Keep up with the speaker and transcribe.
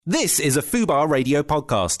This is a Fubar Radio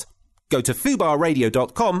podcast. Go to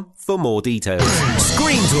fubarradio.com for more details.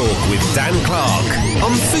 Screen Talk with Dan Clark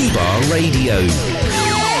on Fubar Radio.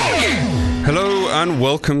 Hello and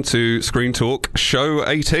welcome to Screen Talk, show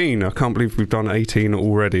 18. I can't believe we've done 18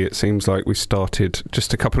 already. It seems like we started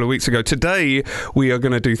just a couple of weeks ago. Today, we are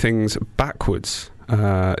going to do things backwards.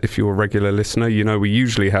 If you're a regular listener, you know we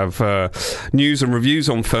usually have news and reviews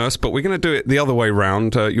on first, but we're going to do it the other way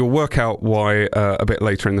round. You'll work out why a bit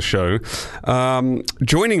later in the show.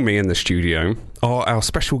 Joining me in the studio are our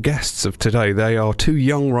special guests of today. They are two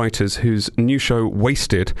young writers whose new show,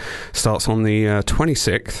 Wasted, starts on the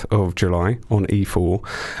 26th of July on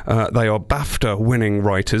E4. They are BAFTA-winning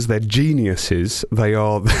writers. They're geniuses. They've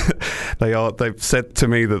said to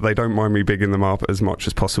me that they don't mind me bigging them up as much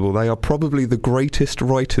as possible. They are probably the greatest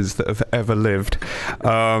writers that have ever lived.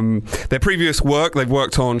 Their previous work, they've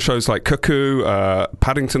worked on shows like Cuckoo,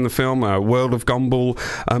 Paddington the Film, World of Gumball.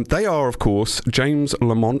 They are, of course, James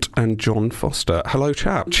Lamont and John Foster. Hello,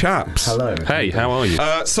 chaps. Hello. Hey, how are you?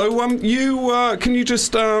 Can you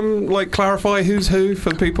just clarify who's who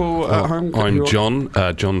for the people at home? I'm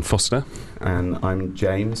John Foster. And I'm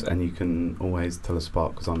James, and you can always tell us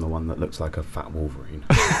apart because I'm the one that looks like a fat Wolverine.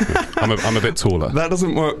 I'm a bit taller. That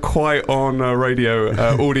doesn't work quite on radio,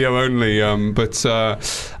 audio only, but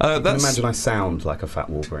that's... imagine I sound like a fat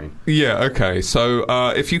Wolverine. Yeah, okay. So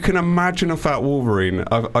if you can imagine a fat Wolverine,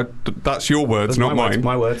 that's your words, not mine.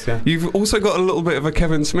 My words, yeah. You've also got a little bit of a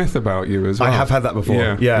Kevin Smith about you as well. I have had that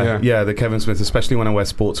before. Yeah, the Kevin Smith, especially when I wear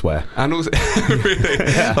sportswear. And also,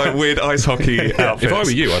 really, like weird ice hockey outfits. If I were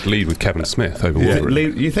you, I'd lead with Kevin Smith over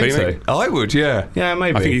Wolverine. You think so? I would, yeah. Yeah,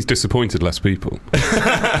 maybe. I think he's disappointed less people.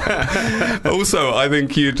 Also, I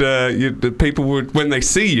think people would, when they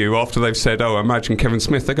see you after they've said, "Oh, imagine Kevin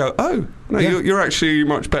Smith," they go, "Oh, no, you're actually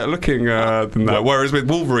much better looking than that." Whereas with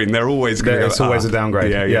Wolverine, they're always going to go, it's always a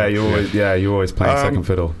downgrade. You're always playing second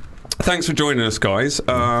fiddle. Thanks for joining us, guys.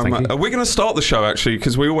 We're going to start the show, actually,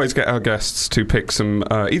 because we always get our guests to pick some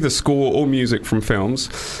either score or music from films,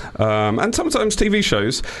 and sometimes TV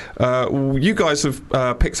shows. You guys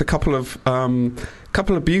have picked a couple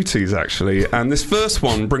of beauties, actually, and this first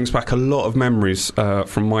one brings back a lot of memories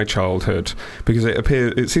from my childhood because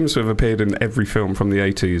it seems to have appeared in every film from the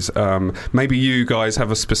 80s. Maybe you guys have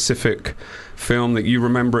a specific film that you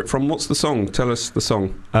remember it from. What's the song? Tell us the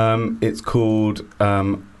song. It's called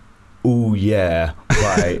Ooh Yeah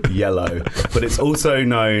by Yellow, but it's also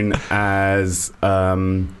known as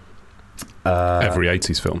every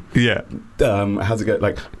 80s film. Yeah. How's it go?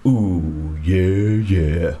 Like, ooh yeah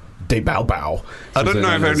yeah, De Bao Bao. I don't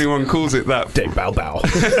know if anyone calls it that. De Bao Bao.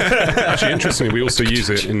 Actually, interestingly, we also use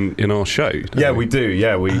it in our show. We do.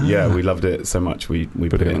 Yeah, we loved it so much we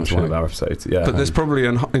put it into one of our episodes. Yeah, but there's probably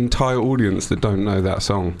an entire audience that don't know that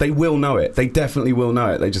song. They will know it. They definitely will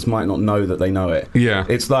know it. They just might not know that they know it. Yeah,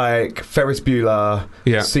 it's like Ferris Bueller,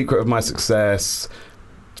 Secret of My Success.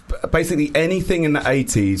 Basically anything in the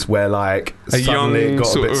 80s where like a suddenly young, it got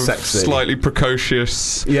sort a bit of sexy, slightly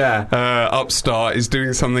precocious upstart is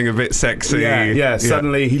doing something a bit sexy.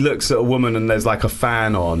 Suddenly he looks at a woman and there's like a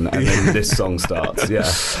fan on and then this song starts.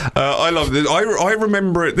 I love this. I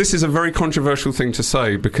remember it. This is a very controversial thing to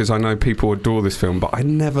say because I know people adore this film, but I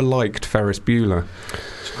never liked Ferris Bueller.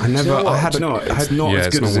 It's not as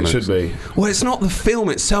good as it should be. Well, it's not the film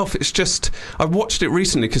itself. It's just I watched it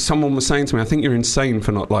recently because someone was saying to me, "I think you're insane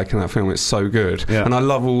for not liking that film. It's so good." Yeah. And I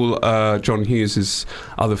love all John Hughes'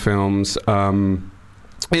 other films.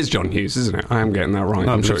 It is John Hughes, isn't it? I am getting that right.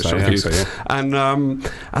 I'm sure it's John Hughes. And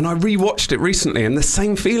I rewatched it recently, and the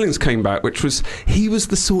same feelings came back, which was he was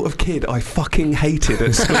the sort of kid I fucking hated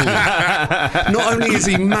at school. Not only is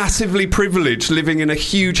he massively privileged, living in a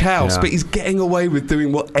huge house, but he's getting away with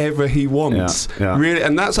doing whatever he wants. Really,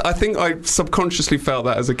 and I think I subconsciously felt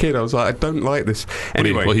that as a kid. I was like, I don't like this.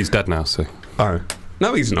 Anyway, well, he's dead now, so. Oh.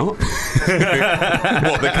 No, he's not. What,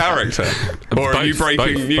 the character? Or are you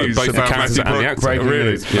breaking news both about the character and the actor?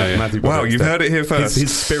 Really? Matthew Wow, you've heard it here first.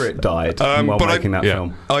 His spirit died while making that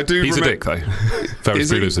film. He's a dick, though.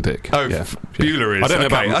 Ferris Bueller's a dick. Oh, Bueller is. I don't know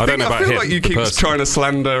about him. I feel like you keep trying to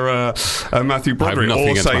slander Matthew Broderick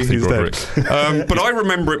or say he's dead. But I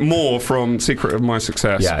remember it more from Secret of My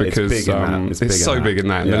Success because it's so big in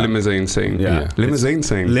that. The limousine scene.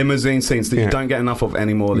 Limousine scenes that you don't get enough of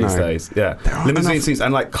anymore these days. Limousine scenes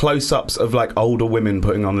and like close-ups of like older women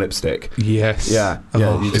putting on lipstick. Yes.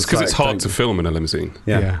 It's because it's hard to film in a limousine.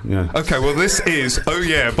 Yeah. Okay, well this is Oh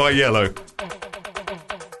Yeah by Yellow.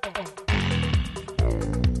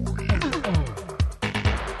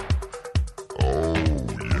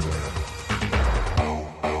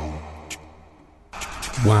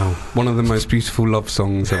 Wow. One of the most beautiful love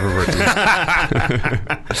songs ever written.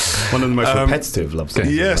 One of the most repetitive love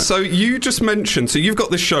songs. Yeah, so you just mentioned, so you've got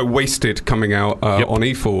this show Wasted coming out on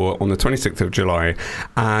E4 on the 26th of July,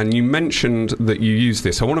 and you mentioned that you use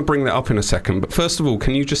this. I want to bring that up in a second, but first of all,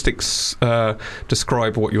 can you just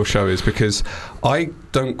describe what your show is? Because I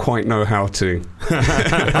don't quite know how to.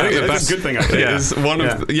 I think that's a good thing, actually. Is one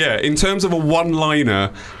of in terms of a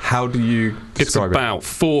one-liner, how do you describe It's about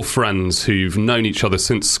 4 friends who've known each other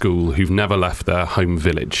since school, who've never left their home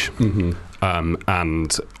village. Mm-hmm.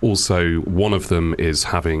 And also one of them is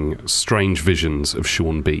having strange visions of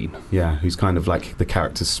Sean Bean. Yeah, who's kind of like the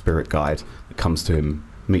character's spirit guide that comes to him,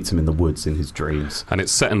 meets him in the woods in his dreams. And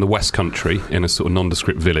it's set in the West Country in a sort of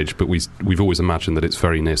nondescript village, but we've always imagined that it's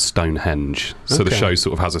very near Stonehenge. So the show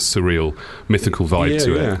sort of has a surreal, mythical vibe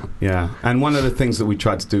to it. Yeah, and one of the things that we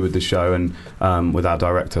tried to do with the show, and with our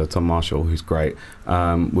director, Tom Marshall, who's great,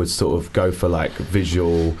 was sort of go for like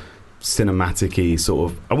visual, cinematic-y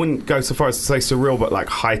sort of, I wouldn't go so far as to say surreal, but like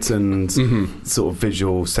heightened sort of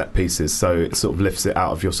visual set pieces, so it sort of lifts it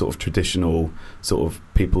out of your sort of traditional sort of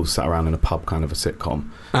people sat around in a pub kind of a sitcom.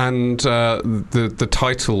 And the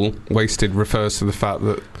title Wasted refers to the fact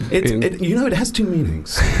that it has 2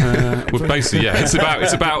 meanings. Well, basically, it's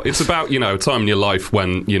about a time in your life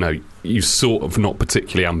when you're sort of not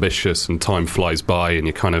particularly ambitious and time flies by and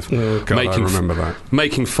you're kind of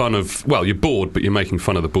making fun of, well, you're bored, but you're making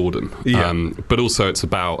fun of the boredom. But also it's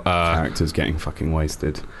about characters getting fucking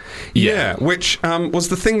wasted. Yeah, which was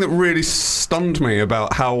the thing that really stunned me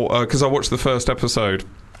about how, because I watched the first episode,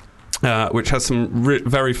 which has some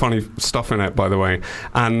very funny stuff in it, by the way,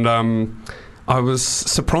 and I was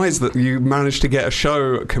surprised that you managed to get a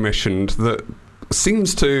show commissioned that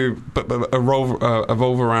seems to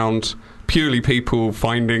evolve around purely people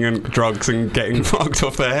finding drugs and getting fucked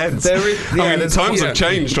off their heads. Times have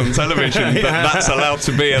changed on television, but that's allowed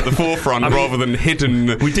to be at the forefront rather than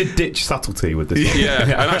hidden. We did ditch subtlety with this one.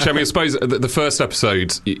 And actually, I suppose the first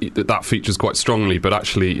episode that features quite strongly, but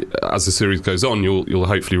actually, as the series goes on, you'll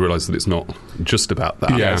hopefully realise that it's not just about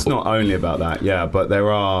that. Yeah, it's not only about that. Yeah, but there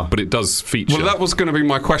are. But it does feature. Well, that was going to be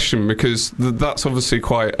my question, because that's obviously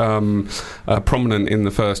quite prominent in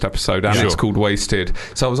the first episode, and it's called Wasted.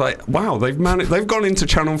 So I was like, wow. They've gone into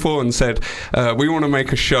Channel 4 and said, we want to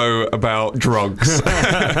make a show about drugs.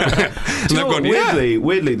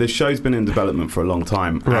 Weirdly, the show's been in development for a long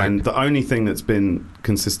time, right. And the only thing that's been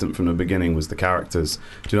consistent from the beginning was the characters.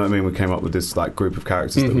 Do you know what I mean? We came up with this like group of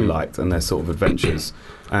characters that we liked and their sort of adventures.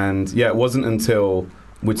 And it wasn't until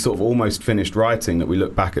we'd sort of almost finished writing that we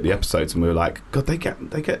looked back at the episodes and we were like, God, they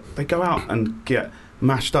go out and get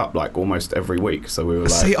mashed up like almost every week. So we were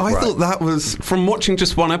like, I thought that was, from watching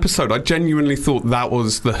just one episode, I genuinely thought that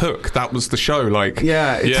was the hook, that was the show. Like,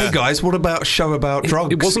 hey guys, what about a show about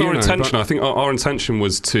drugs? It wasn't our intention. I think our intention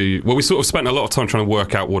was to, we sort of spent a lot of time trying to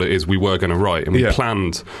work out what it is we were going to write, and we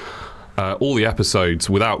planned all the episodes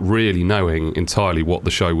without really knowing entirely what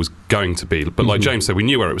the show was going to be. But like James said, we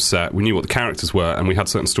knew where it was set, we knew what the characters were, and we had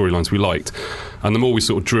certain storylines we liked. And the more we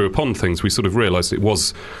sort of drew upon things, we sort of realised it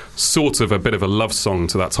was sort of a bit of a love song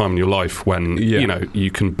to that time in your life when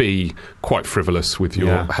you can be quite frivolous with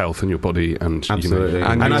your health and your body. And absolutely.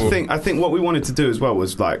 And I think what we wanted to do as well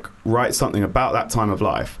was like write something about that time of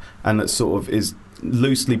life, and that sort of is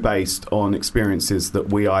loosely based on experiences that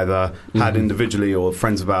we either had individually or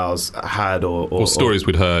friends of ours had, or stories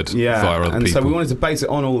we'd heard via other people. And so we wanted to base it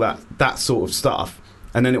on all that sort of stuff.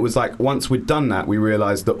 And then it was like, once we'd done that, we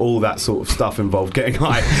realised that all that sort of stuff involved getting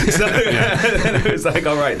high. So then it was like,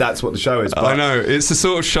 all right, that's what the show is. But I know. It's the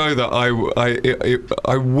sort of show that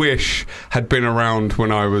I wish had been around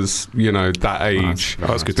when I was, that age.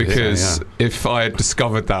 That's good because if I had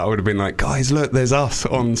discovered that, I would have been like, guys, look, there's us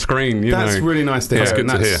on screen. That's really nice to hear. That's good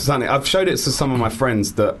to hear. Something. I've showed it to some of my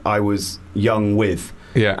friends that I was young with.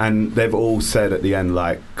 Yeah, and they've all said at the end,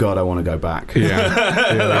 like, God, I want to go back.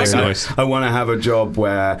 That's nice. I want to have a job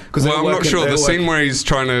where. I'm not sure. The scene where he's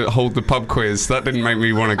trying to hold the pub quiz, that didn't make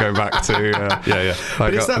me want to go back to.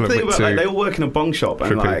 But it's that thing about like, they all work in a bong shop,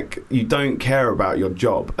 and like you don't care about your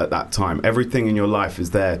job at that time. Everything in your life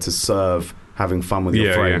is there to serve having fun with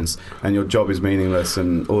your friends, and your job is meaningless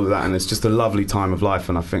and all of that, and it's just a lovely time of life.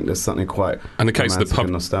 And I think there's something quite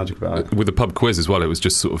nostalgic about it. With the pub quiz as well, it was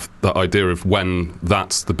just sort of that idea of when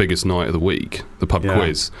that's the biggest night of the week, the pub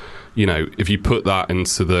quiz. If you put that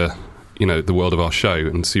into the the world of our show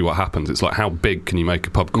and see what happens, it's like, how big can you make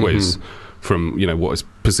a pub quiz from what is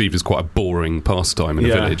perceived as quite a boring pastime in a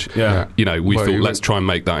village? We thought, let's try and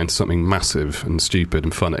make that into something massive and stupid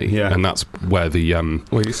and funny, and that's where the you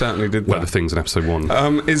certainly did where the things in episode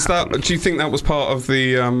 1 is that. Do you think that was part of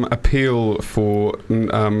the appeal for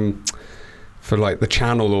for like the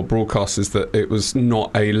channel or broadcasters that it was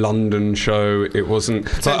not a London show. It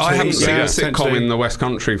wasn't. I haven't seen a sitcom in the West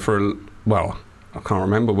Country for I can't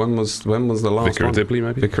remember when was the last Vicar one? of Dibley,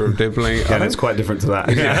 maybe. Vicar of Dibley. Yeah, it's quite different to that.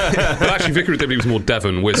 But actually, Vicar of Dibley was more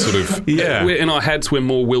Devon. We're sort of we're in our heads. We're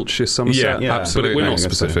more Wiltshire, Somerset. Yeah, absolutely. But we're not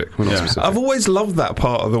specific. We're not specific. I've always loved that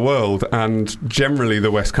part of the world, and generally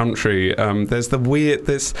the West Country. There's the weird.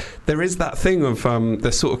 There is that thing of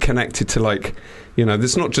they're sort of connected to like.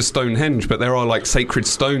 There's not just Stonehenge, but there are like sacred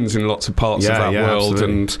stones in lots of parts of that world,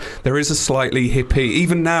 absolutely. And there is a slightly hippie.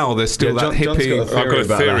 Even now, there's still that hippie. I've got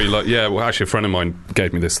a theory. Actually, a friend of mine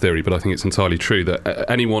gave me this theory, but I think it's entirely true that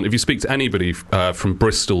if you speak to anybody from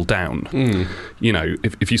Bristol down,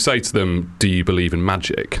 if you say to them, "Do you believe in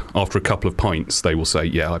magic?" After a couple of pints, they will say,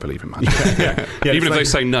 "Yeah, I believe in magic." Even if they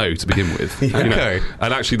say no to begin with. Okay.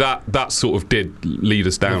 And actually, that sort of did lead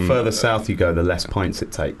us down. The further south you go, the less pints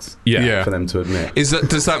it takes. For them to admit.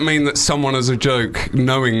 Does that mean that someone, as a joke,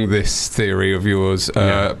 knowing this theory of yours,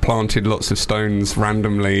 planted lots of stones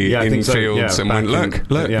randomly in fields and went, look, these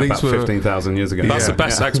about were 15,000 years ago. That's the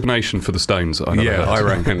best explanation for the stones that I've ever heard. I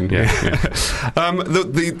reckon.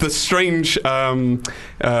 The strange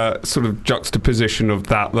sort of juxtaposition of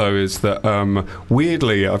that, though, is that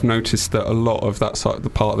weirdly, I've noticed that a lot of that side, the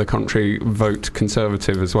part of the country, vote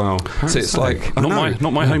Conservative as well. So it's like not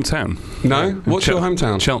my hometown. No, what's your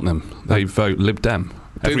hometown? Cheltenham. They vote Lib Dem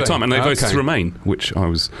every time, and they voted to Remain, which I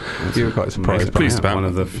was quite surprised, pleased about. One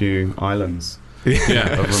of the few islands.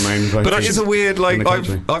 Of Remain. But it's a weird, like,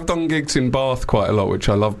 I've done gigs in Bath quite a lot, which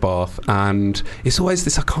I love Bath, and it's always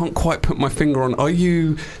this, I can't quite put my finger on, are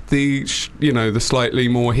you the slightly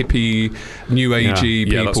more hippie, new agey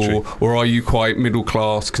people, or are you quite middle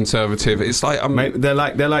class, conservative? It's like they're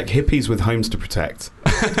like hippies with homes to protect.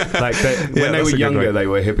 When they were younger, they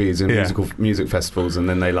were hippies in music festivals, and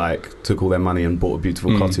then they took all their money and bought a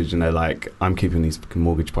beautiful cottage, and they're like, I'm keeping these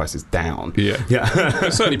mortgage prices down.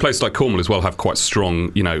 Certainly places like Cornwall as well have quite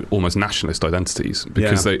strong, almost nationalist identities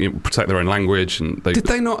because they protect their own language. And did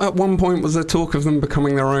they not at one point, was there talk of them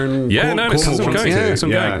becoming their own? It's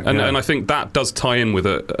ongoing. And I think that does tie in with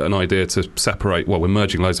an idea to separate. Well, we're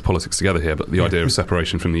merging loads of politics together here, but the idea of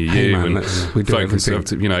separation from the EU and vote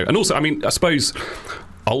Conservative, and also, I suppose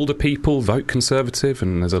older people vote Conservative,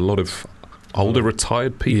 and there's a lot of older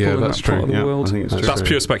retired people in that part of the world. That's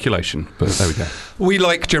pure speculation, but there we go. We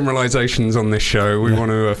like generalisations on this show. We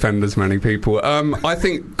want to offend as many people. I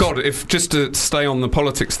think, God, if just to stay on the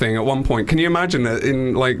politics thing, at one point, can you imagine that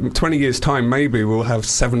in 20 years' time, maybe we'll have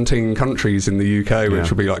 17 countries in the UK,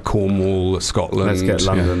 which will be like Cornwall, Scotland, let's get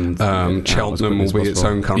London, Cheltenham will be its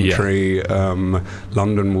own country,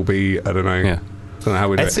 London will be, I don't know. I don't know how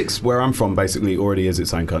we'd Essex, where I'm from, basically already is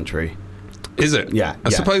its own country. Is it? Yeah. I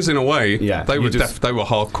suppose in a way, they were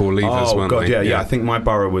hardcore leavers, weren't they? Yeah. I think my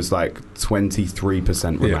borough was like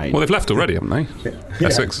 23% Remain. Well, they've left already, haven't they?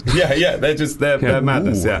 Essex. Yeah. They're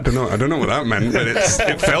madness. Yeah. I don't know what that meant, but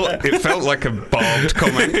it felt like a barbed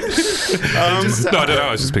comment. I don't know.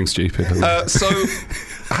 I was just being stupid. So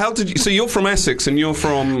you're from Essex and you're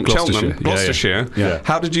from Cheltenham, Gloucestershire. Yeah.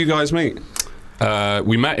 How did you guys meet?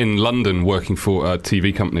 We met in London working for a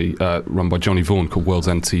TV company run by Johnny Vaughan called World's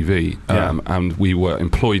End TV, and we were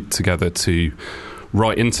employed together to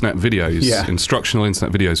write internet videos, instructional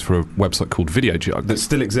internet videos for a website called VideoJug that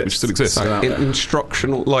still exists. Which still exists.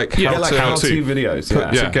 Instructional, like how-to videos.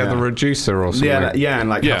 Put together a juicer or something.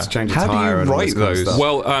 And how to change a tire. How do you write those?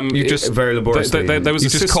 Well, you just very laboriously. There was you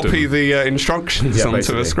a just system. Copy the instructions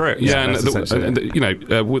onto a script.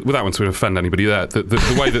 Without wanting to offend anybody there,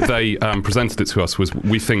 the way that they presented it to us was,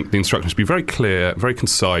 we think the instructions should be very clear, very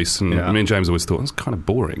concise, and me and James always thought that's kind of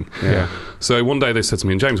boring. So one day they said to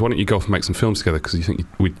me, and James, why don't you go off and make some films together, because you think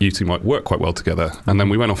you two might work quite well together. And then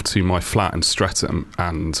we went off to my flat in Streatham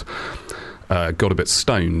and got a bit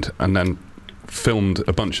stoned, and then filmed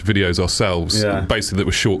a bunch of videos ourselves, basically that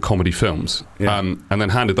were short comedy films, and then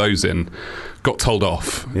handed those in. Got told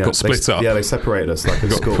off, got split up. Yeah, they separated us like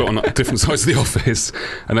a school. Got put on different sides of the office,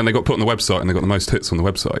 and then they got put on the website, and they got the most hits on the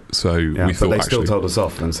website. So we thought, but they still told us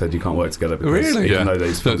off and said you can't work together. Really? Even though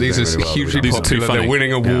these are hugely popular. They're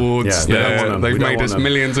winning awards. They've made us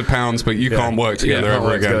millions of pounds, but you can't work together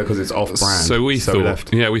ever again because it's off-brand. So we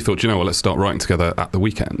thought, we thought, well, let's start writing together at the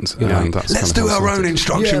weekend. And let's do our own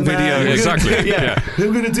instruction video. Exactly.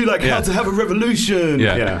 We're going to do how to have a revolution.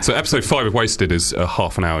 So episode 5 of Wasted is a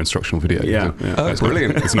half-an-hour instructional video.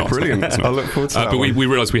 Brilliant. It's not brilliant. It's not. I look forward to that. But we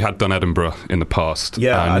realised we had done Edinburgh in the past.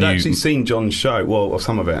 I'd actually seen John's show, or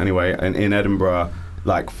some of it anyway, in Edinburgh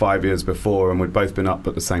like 5 years before, and we'd both been up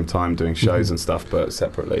at the same time doing shows and stuff, but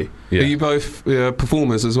separately. Are you both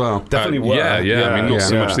performers as well? Definitely were. I mean, not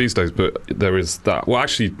so much these days, but there is that. Well,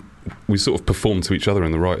 actually, we sort of performed to each other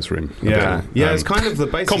in the writers' room. Yeah, it's kind of the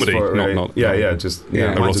basis comedy, for it, really. not just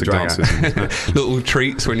erotic dances. Little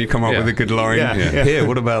treats when you come up with a good line. Here,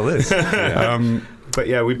 what about this? But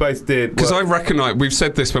yeah, we both did. Because I recognise, we've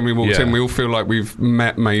said this when we walked in, we all feel like we've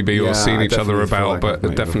met maybe or seen each other about, but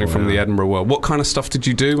definitely from the Edinburgh world. What kind of stuff did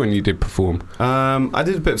you do when you did perform? I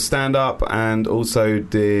did a bit of stand-up and also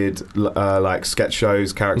did like sketch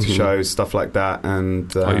shows, character shows, stuff like that.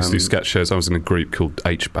 And I used to do sketch shows. I was in a group called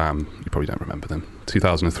HBAM. You probably don't remember them.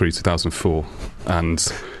 2003, 2004.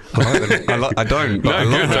 And... I don't, but I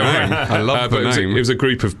love the name. I love the name. It was a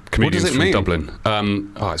group of comedians from mean? Dublin.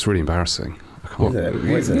 It's really embarrassing. What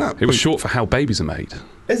is it? It was short for How Babies Are Made.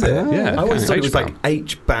 Is it? Yeah. I always thought it was H-BAM. like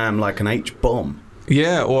H-BAM, like an H-bomb.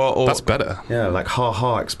 Yeah, or that's better. Yeah, like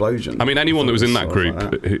ha explosion. I mean, anyone that was in that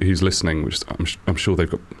group who's listening, which I'm sure they've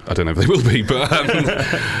got. I don't know if they will be,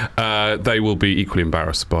 but they will be equally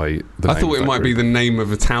embarrassed by the name. I thought it might be the name of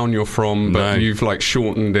the town you're from, but you've like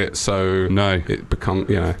shortened it so it become.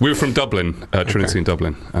 We were from Dublin, Trinity in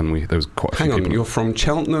Dublin, and there was quite a few people. You're from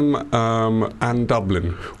Cheltenham and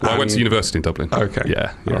Dublin. Well, I went to university in Dublin. Okay,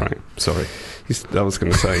 yeah. All right. Sorry. I was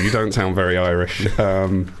going to say, you don't sound very Irish.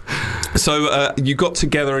 So you got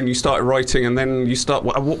together and you started writing, and then you start.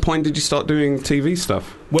 At what point did you start doing TV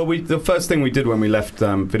stuff? Well, the first thing we did when we left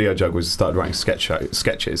Video Jug was started writing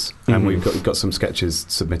sketches, and we got some sketches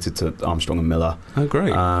submitted to Armstrong and Miller. Oh,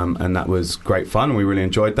 great! And that was great fun. We really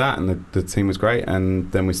enjoyed that, and the team was great. And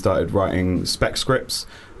then we started writing spec scripts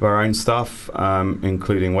of our own stuff,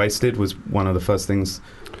 including Wasted was one of the first things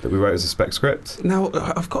that we wrote as a spec script. Now,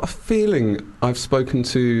 I've got a feeling I've spoken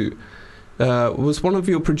to was one of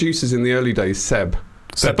your producers in the early days, Seb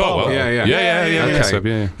Barwell. Yeah. Okay. Seb,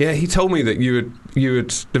 yeah, he told me that you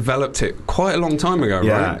had developed it quite a long time ago,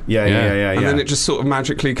 right? Yeah. And then it just sort of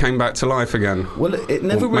magically came back to life again. Well, it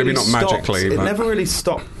never really maybe not stopped. magically. It never really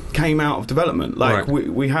stopped. Came out of development. Like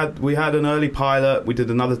we had an early pilot. We did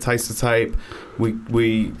another taster tape.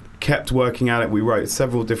 We kept working at it. We wrote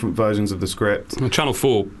several different versions of the script. Well, Channel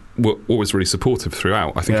 4 were always really supportive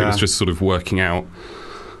throughout. I think it was just sort of working out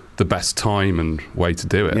the best time and way to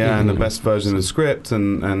do it. Yeah, and the best version of the script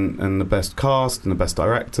and the best cast and the best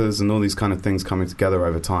directors and all these kind of things coming together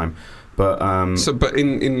over time. But but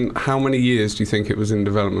in how many years do you think it was in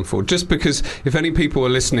development for? Just because if any people are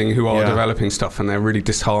listening who are developing stuff and they're really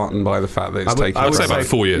disheartened by the fact that it's taking... I would say about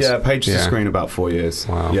 4 years. Yeah, page to screen about 4 years.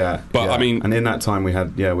 Wow. Yeah. But I mean... And in that time we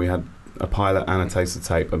had a pilot and a taster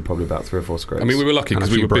tape and probably about 3 or 4 scripts. I mean, we were lucky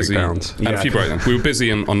because we were busy. And a few breakdowns. We were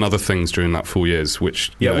busy on other things during that 4 years,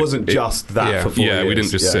 which... it wasn't just that for 4 years. Yeah, we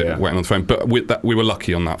didn't just sit waiting on the phone. But we were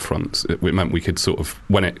lucky on that front. It meant we could sort of,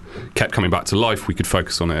 when it kept coming back to life, we could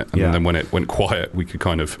focus on it. And then when it went quiet, we could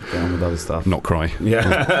kind of... Get on with other stuff. Not cry.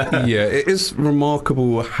 Yeah. Yeah, it is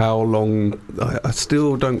remarkable how long... I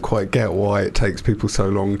still don't quite get why it takes people so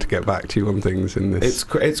long to get back to you on things in this.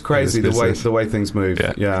 It's crazy the way things move.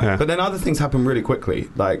 Yeah. But then other things happen really quickly.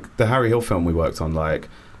 Like the Harry Hill film we worked on, like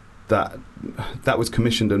that was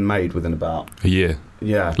commissioned and made within about a year.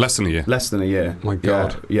 Yeah. Less than a year. My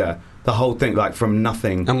God. Yeah. The whole thing, like from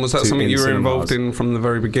nothing. And was that something you were involved in from the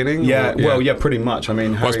very beginning? Yeah. Well, yeah, pretty much. I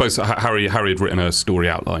mean, I suppose Harry had written a story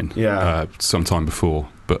outline. Sometime before,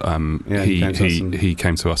 but he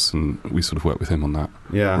came to us and we sort of worked with him on that.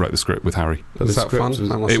 Yeah. Wrote the script with Harry. Was that fun?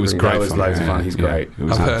 It was great. It was loads of fun. He's great.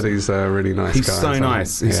 I've heard he's a really nice guy. He's so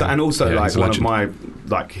nice. And also like one of my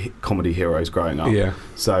comedy heroes growing up. Yeah.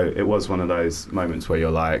 So it was one of those moments where you're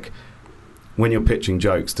like, when you're pitching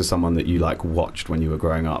jokes to someone that you like watched when you were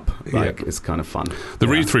growing up, it's kind of fun. The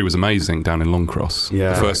read-through was amazing down in Longcross.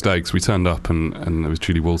 Yeah. The first day, because we turned up and there was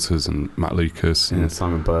Julie Walters and Matt Lucas and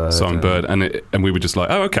Simon Bird, and we were just like,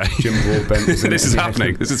 oh, okay, Jim Broadbent. This is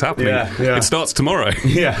happening. This is happening. Yeah. It starts tomorrow.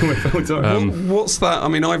 Yeah. What's that? I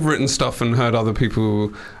mean, I've written stuff and heard other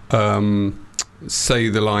people say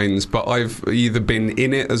the lines, but I've either been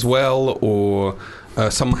in it as well or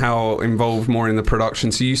somehow involved more in the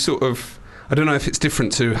production. So you sort of... I don't know if it's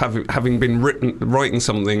different to having been writing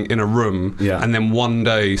something in a room, and then one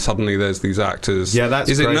day suddenly there's these actors. Yeah, that's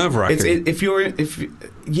is great. It nerve-wracking?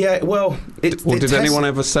 Did anyone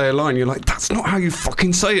ever say a line? You're like, that's not how you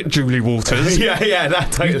fucking say it, Julie Walters. That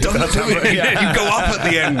totally. You don't do it. You go up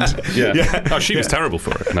at the end. Yeah. Oh, she was terrible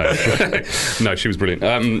for it. No, she was brilliant.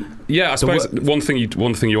 I suppose one thing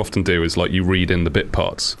you often do is like you read in the bit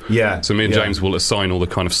parts. Yeah. So me and James will assign all the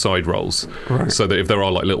kind of side roles, so that if there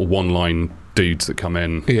are like little one-line dudes that come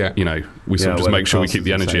in, we sort of just make sure we keep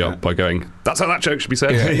the energy up by going, that's how that joke should be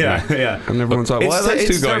said. Yeah. And everyone's like, why are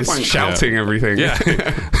those two guys shouting everything? Yeah.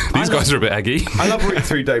 These guys are a bit eggy. I love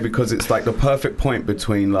read-through day because it's like the perfect point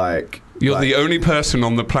between like You're the only person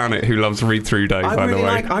on the planet who loves Read Through Day, by the way.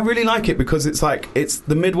 I really like it because it's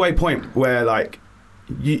the midway point where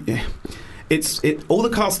all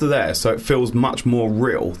the cast are there, so it feels much more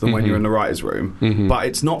real than when you're in the writer's room. But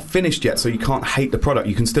it's not finished yet, so you can't hate the product.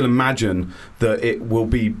 You can still imagine that it will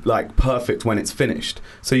be like perfect when it's finished.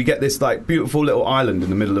 So you get this like beautiful little island in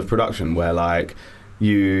the middle of production where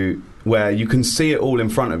you can see it all in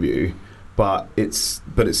front of you. But it's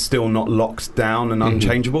still not locked down and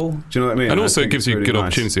unchangeable. Do you know what I mean? And also, it gives you a good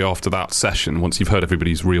opportunity after that session, once you've heard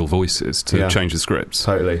everybody's real voices, to change the scripts.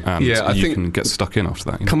 Totally. And I think can get stuck in after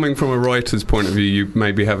that. Coming from a writer's point of view, you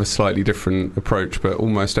maybe have a slightly different approach, but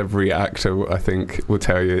almost every actor, I think, will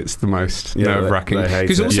tell you it's the most nerve-wracking.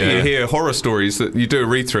 Because also you hear horror stories that you do a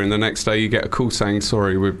read-through and the next day you get a call saying,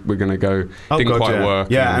 sorry, we're going to go, didn't quite work.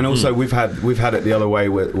 Yeah, and also we've had it the other way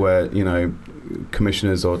where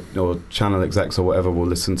commissioners or channel execs or whatever will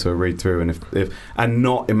listen to a read through and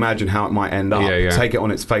not imagine how it might end up, take it on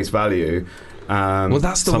its face value. Well,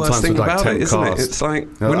 that's the worst thing about it, isn't it? It's like,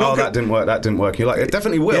 that didn't work. You're like, it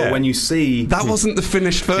definitely will when you see... That wasn't the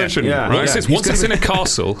finished version. Right? Once it's in a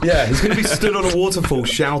castle... Yeah, he's going to be stood on a waterfall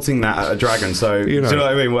shouting that at a dragon, so do you know what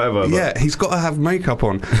I mean? Whatever. Yeah, he's got to have makeup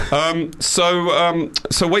on.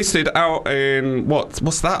 So Wasted out in,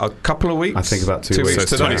 what's that, a couple of weeks? I think about 2 weeks.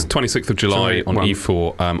 So 26th of July on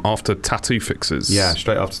E4, after Tattoo Fixers. Yeah,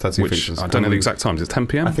 straight after Tattoo Fixers. I don't know the exact time. Is it 10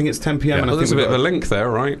 p.m? I think it's 10 p.m. Yeah. And well, there's a bit of a link there,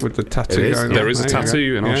 right, with the tattoo going on. There is a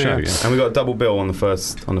tattoo in our show, and we got a double bill on the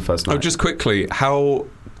first night. Oh, just quickly, how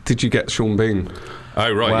did you get Sean Bean?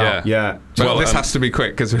 Oh, right, yeah. Well, this has to be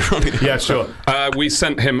quick because we're running. Yeah, sure. We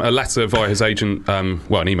sent him a letter via his agent,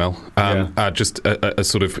 an email, just a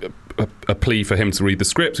sort of a plea for him to read the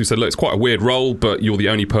script. We said, look, it's quite a weird role, but you're the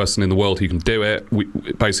only person in the world who can do it.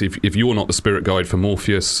 Basically, if you're not the spirit guide for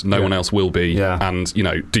Morpheus, no one else will be. Yeah. And,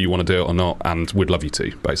 do you want to do it or not? And we'd love you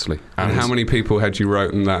to, basically. And how many people had you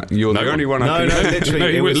written that? You're the only one. No,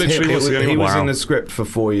 literally. He was in the script for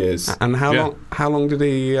 4 years. And how long did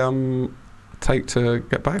he... take to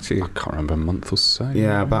get back to you? I can't remember, a month or so.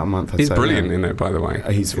 Yeah, about a month. He's brilliant in it, by the way.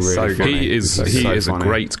 He's really so funny. He is a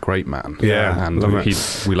great man. Yeah, and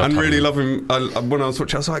we love him. I really love him. When I was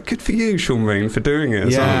watching, I was like, good for you, Sean Bean, for doing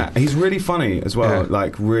it. He's really funny as well.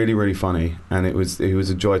 Like really, really funny, and he was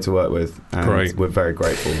a joy to work with. And great. We're very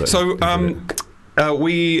grateful.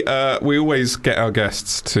 We always get our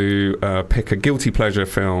guests to pick a guilty pleasure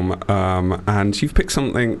film, and you've picked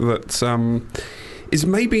something that is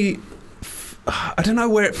maybe... I don't know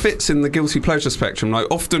where it fits in the guilty pleasure spectrum. Like,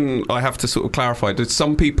 often I have to sort of clarify. Do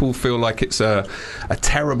some people feel like it's a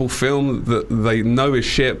terrible film that they know is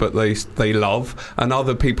shit but they love, and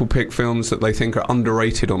other people pick films that they think are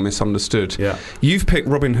underrated or misunderstood? Yeah. You've picked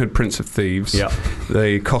Robin Hood, Prince of Thieves. Yeah.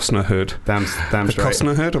 The Costner Hood. Damn straight.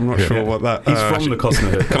 Costner Hood? I'm not sure what that... He's from the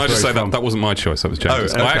Costner Hood. Can I just say that wasn't my choice, that was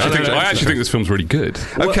James'. I actually think this film's really good.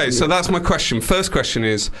 Okay, so that's my question. First question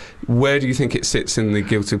is, where do you think it sits in the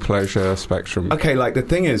guilty pleasure spectrum? Okay, like the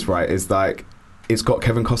thing is, right, is like it's got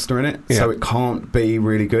Kevin Costner in it, so it can't be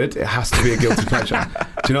really good. It has to be a guilty pleasure.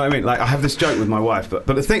 Do you know what I mean? Like, I have this joke with my wife, but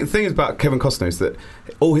the thing is about Kevin Costner is that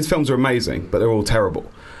all his films are amazing, but they're all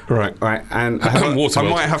terrible. Right. And I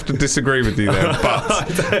might have to disagree with you there,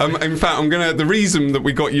 but in fact, the reason that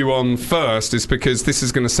we got you on first is because this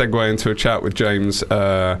is going to segue into a chat with James,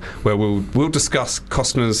 where we'll discuss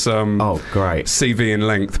Costner's CV in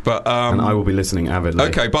length. But and I will be listening avidly.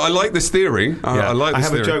 Okay, but I like this theory. I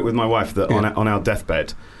have a joke with my wife that on our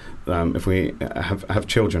deathbed, if we have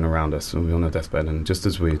children around us and we're on our deathbed, and just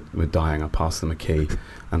as we're dying, I pass them a key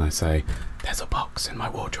and I say, "There's a box in my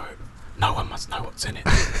wardrobe. No one must know what's in it.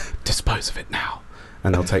 Dispose of it now."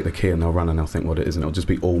 And they'll take the key and they'll run and they'll think what it is, and it'll just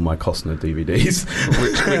be all my Costner DVDs.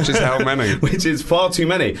 which is how many? Which is far too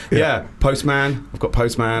many. Yeah. Postman. I've got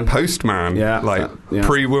Postman. Postman. Yeah.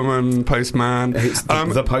 Pre-woman Postman. It's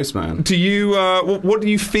the Postman. Do you? What do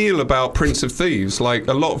you feel about Prince of Thieves? Like,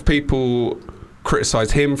 a lot of people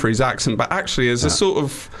criticise him for his accent, but actually, as a sort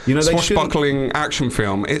of swashbuckling action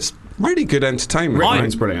film, it's really good entertainment.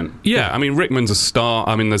 Rickman's brilliant. Yeah, I mean, Rickman's a star.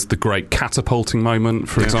 I mean, there's the great catapulting moment,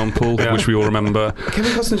 for example, which we all remember.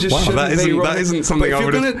 Kevin Costner just that isn't something I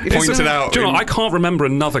would have pointed out. Do you know, I can't remember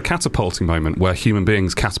another catapulting moment where human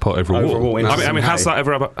beings catapult over a wall. I mean, has that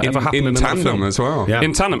ever happened in tandem film? As well? Yeah.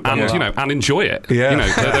 In tandem, and and enjoy it. Yeah.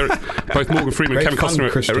 They're both Morgan Freeman and Kevin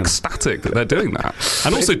Costner are ecstatic that they're doing that.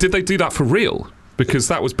 And also, did they do that for real? Because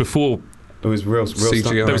that was before It was real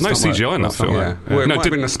CGI. There was no CGI in that film. Yeah. Well, it might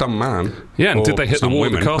have been a stunt man. Yeah, and did they hit the wall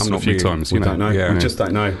with the castle a few being- times? We don't know. Yeah. We just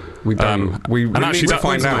don't know. We don't. We and actually, need to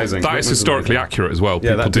find out. amazing. That is historically accurate as well.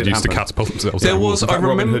 Yeah, People that did did used to happen. catapult themselves. There down was. walls. I Robin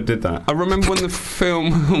remember. Hood did that. I remember when the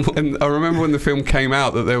film. I remember when the film came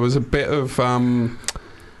out that there was a bit of.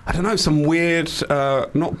 I don't know, some weird,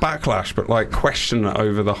 not backlash, but like question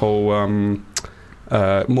over the whole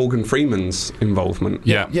Morgan Freeman's involvement.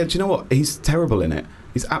 Yeah. Yeah, do you know what? He's terrible in it.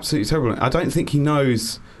 He's absolutely terrible in it. I don't think he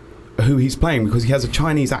knows who he's playing because he has a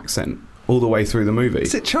Chinese accent all the way through the movie.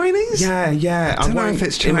 Is it Chinese? Yeah. I don't know won't if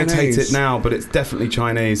it's imitate Chinese. it now, but it's definitely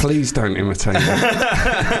Chinese. Please don't imitate it.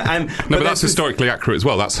 And, No, but that's historically accurate as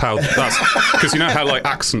well. That's because you know how like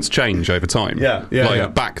accents change over time. Yeah.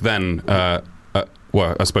 Back then,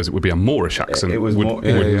 well, I suppose it would be a Moorish accent. It was would, more-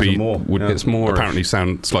 yeah, would it was be a Moor, would yeah. It's Moorish. apparently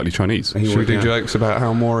sound slightly Chinese. He Should we would, do yeah. jokes about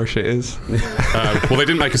how Moorish it is? Well, they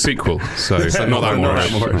didn't make a sequel, so not that not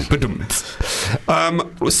Moorish. that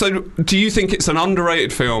Moorish. So, do you think it's an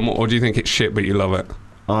underrated film, or do you think it's shit but you love it?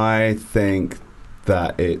 I think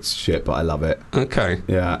that it's shit, but I love it. Okay.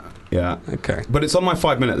 Yeah. Okay. But it's on my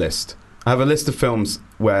 5-minute list. I have a list of films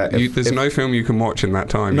where There's no film you can watch in that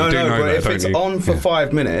time. No, you do know but that, if don't it's you? on for Yeah.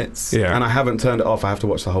 5 minutes Yeah. and I haven't turned it off, I have to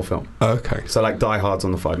watch the whole film. Okay. So like Die Hard's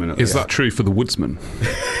on the 5-minute list. Is that true for The Woodsman?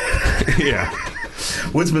 Yeah.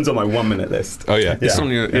 Woodsman's on my 1-minute list. Oh yeah. It's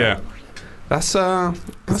on your, yeah. That's a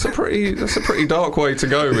pretty dark way to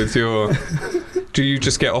go with your. Do you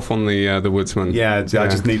just get off on the Woodsman? Yeah, I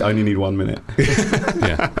just only need 1 minute.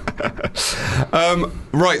 Yeah.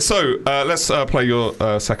 Right, so let's play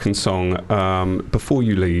your second song before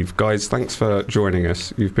you leave, guys. Thanks for joining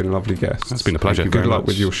us. You've been lovely guests. It's been a pleasure. Good Very luck much.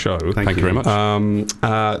 with your show. Thank you very much.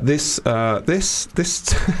 This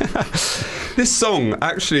this song,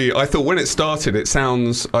 actually, I thought when it started, it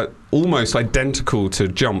sounds almost identical to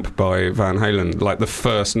 "Jump" by Van Halen, like the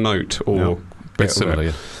first note or bit It's of it. similar,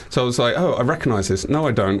 yeah. So I was like, oh, I recognise this. No,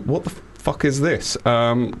 I don't. What the fuck is this?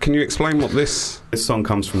 Can you explain what this... This song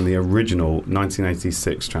comes from the original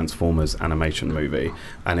 1986 Transformers animation movie,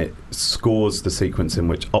 and it scores the sequence in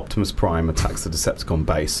which Optimus Prime attacks the Decepticon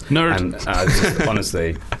base. Nerd. And just,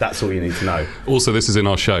 honestly, that's all you need to know. Also, this is in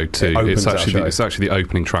our show too. It opens our show. It's actually the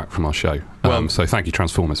opening track from our show. So thank you,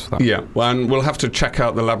 Transformers, for that. Yeah, well, and we'll have to check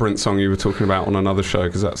out the Labyrinth song you were talking about on another show,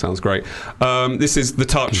 because that sounds great. This is The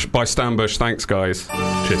Touch by Stan Bush. Thanks, guys.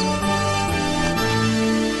 Cheers.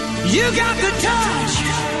 You got the touch.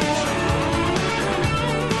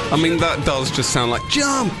 I mean, that does just sound like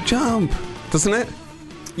jump, doesn't it?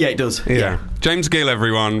 Yeah, it does. Yeah. James Gill,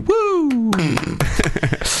 everyone. Woo!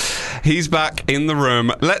 He's back in the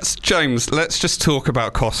room. Let's just talk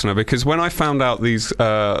about Costner, because when I found out these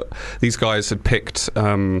guys had picked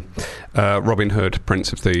Robin Hood,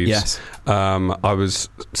 Prince of Thieves, Yes. I was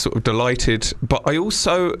sort of delighted, but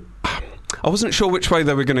I wasn't sure which way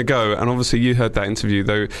they were going to go, and obviously you heard that interview,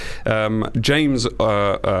 though. James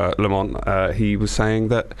Lamont, he was saying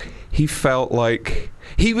that he felt like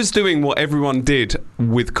he was doing what everyone did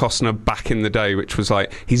with Costner back in the day, which was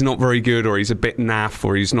like, he's not very good, or he's a bit naff,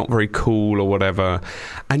 or he's not very cool, or whatever.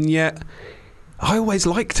 And yet, I always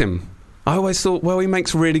liked him. I always thought, well, he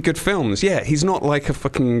makes really good films. Yeah, he's not like a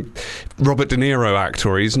fucking Robert De Niro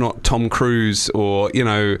actor. He's not Tom Cruise, or, you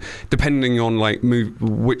know, depending on like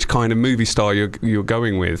which kind of movie star you're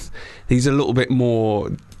going with, he's a little bit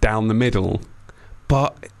more down the middle.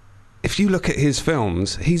 But if you look at his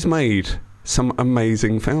films, he's made some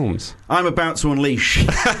amazing films. I'm about to unleash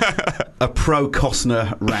a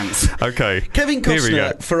pro-Costner rant. Okay, Kevin here we go.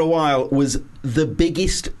 Costner, for a while, was the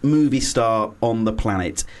biggest movie star on the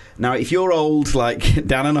planet. Now, if you're old, like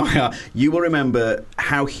Dan and I are, you will remember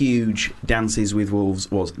how huge Dances with Wolves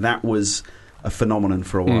was. That was a phenomenon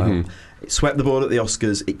for a while. Mm-hmm. It swept the board at the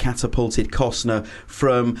Oscars. It catapulted Costner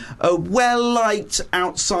from a well-liked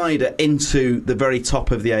outsider into the very top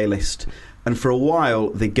of the A-list. And for a while,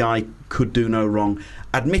 the guy could do no wrong.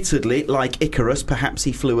 Admittedly, like Icarus, perhaps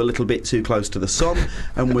he flew a little bit too close to the sun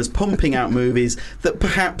and was pumping out movies that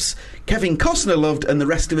perhaps Kevin Costner loved, and the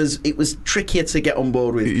rest of us, it was trickier to get on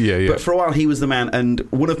board with. Yeah. But for a while, he was the man. And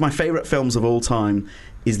one of my favourite films of all time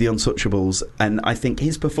is The Untouchables, and I think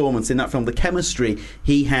his performance in that film, the chemistry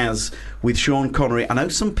he has with Sean Connery, I know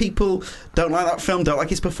some people don't like that film, don't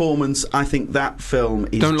like his performance. I think that film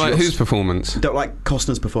is Don't like whose performance? Don't like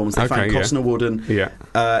Costner's performance. They found yeah. Costner wouldn't.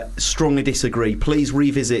 Yeah. Strongly disagree. Please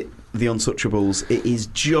revisit The Untouchables. It is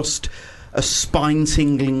just a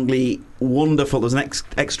spine-tinglingly wonderful. There's an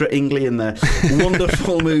extra ingly in there.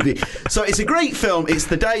 Wonderful movie. So it's a great film. It's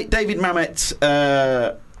the David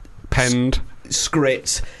Mamet Penned.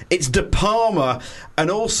 script. It's De Palma, and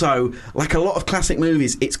also, like a lot of classic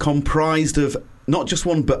movies, it's comprised of not just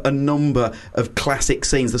one, but a number of classic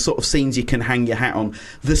scenes, the sort of scenes you can hang your hat on.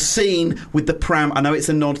 The scene with the pram, I know it's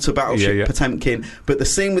a nod to Battleship Potemkin, but the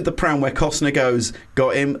scene with the pram where Costner goes,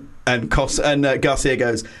 got him, and Garcia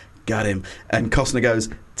goes, got him, and Costner goes,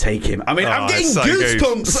 take him. I mean, I'm getting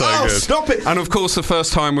goosebumps. Good. Stop it. And of course, the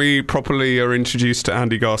first time we properly are introduced to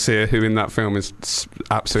Andy Garcia, who in that film is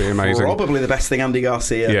absolutely amazing. Probably the best thing Andy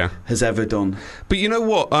Garcia has ever done. But you know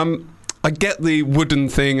what? I get the wooden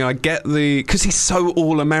thing. I get because he's so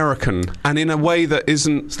all-American, and in a way that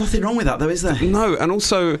isn't. There's nothing wrong with that, though, is there? No, and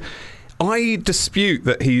also, I dispute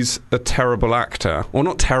that he's a terrible actor, or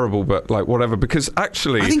not terrible, but like whatever. Because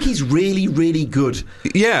actually, I think he's really, really good.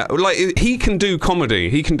 Yeah, like he can do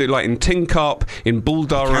comedy. He can do like in Tin Cup, in Bull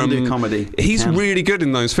Durham. He can do comedy. He's really good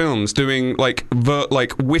in those films, doing like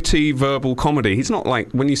witty verbal comedy. He's not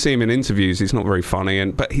like when you see him in interviews, he's not very funny,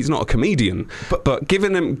 but he's not a comedian. But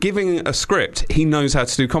giving a script, he knows how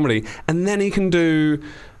to do comedy, and then he can do.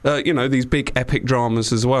 These big epic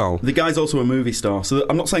dramas as well. The guy's also a movie star, so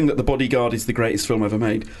I'm not saying that The Bodyguard is the greatest film ever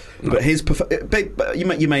made, but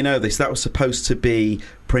you may know this, that was supposed to be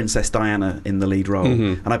Princess Diana in the lead role,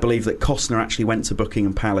 and I believe that Costner actually went to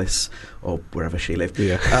Buckingham Palace, or wherever she lived,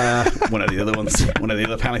 one of the other ones, one of the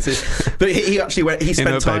other palaces, but he actually went, he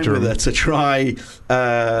spent time with her to try...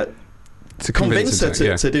 to convince her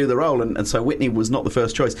to do the role, and so Whitney was not the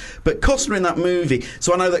first choice. But Costner in that movie,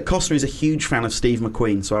 so I know that Costner is a huge fan of Steve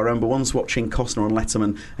McQueen, so I remember once watching Costner on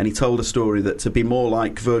Letterman, and he told a story that to be more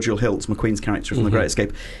like Virgil Hilt, McQueen's character from The Great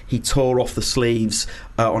Escape, he tore off the sleeves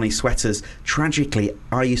on his sweaters. Tragically,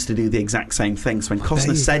 I used to do the exact same thing, so when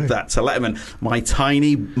Costner said that to Letterman, my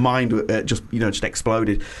tiny mind just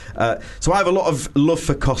exploded. So I have a lot of love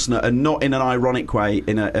for Costner, and not in an ironic way,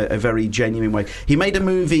 in a very genuine way. He made a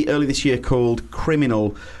movie early this year called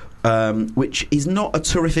Criminal, which is not a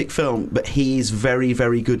terrific film, but he is very,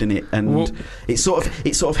 very good in it, and it's sort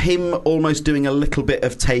of him almost doing a little bit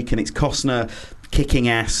of Taken. It's Costner kicking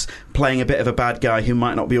ass, playing a bit of a bad guy who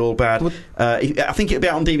might not be all bad. I think it'll be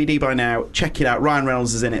out on DVD by now. Check it out. Ryan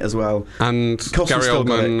Reynolds is in it as well. And Gary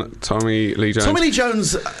Oldman, Tommy Lee Jones. Tommy Lee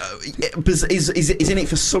Jones is in it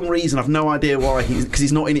for some reason. I've no idea why, because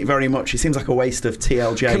he's not in it very much. It seems like a waste of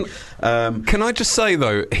TLJ. Can I just say,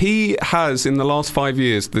 though, he has, in the last 5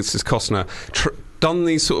 years, this is Costner, done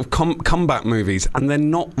these sort of comeback movies, and they're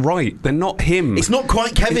not right. They're not him. It's not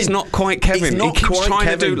quite Kevin. It's not quite Kevin. He keeps trying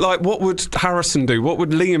to do, like, what would Harrison do? What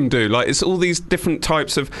would Liam do? Like, it's all these different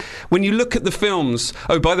types of... When you look at the films...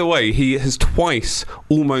 Oh, by the way, he has twice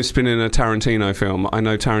almost been in a Tarantino film. I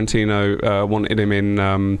know Tarantino wanted him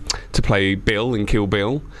in to play Bill in Kill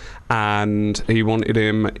Bill. And he wanted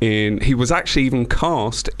him in... He was actually even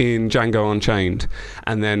cast in Django Unchained,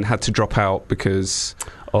 and then had to drop out because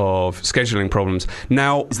of scheduling problems.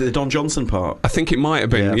 Now, is it the Don Johnson part? I think it might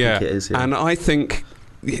have been. I think it is, and I think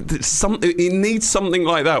it needs something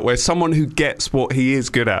like that, where someone who gets what he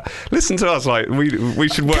is good at. Listen to us, like we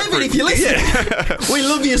should work. Kevin, if you listen, we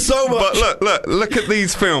love you so much. But look at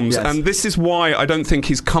these films, and this is why I don't think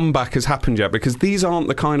his comeback has happened yet, because these aren't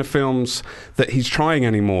the kind of films that he's trying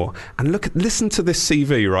anymore. And listen to this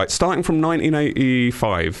CV, right? Starting from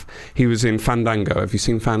 1985, he was in Fandango. Have you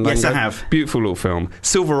seen Fandango? Yes, I have. Beautiful little film.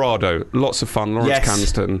 Silverado, lots of fun. Lawrence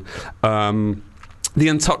Kanston. The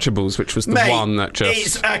Untouchables, which was the one that just...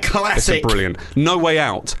 It's a classic. It's brilliant. No Way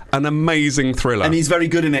Out, an amazing thriller. And he's very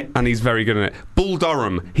good in it. Bull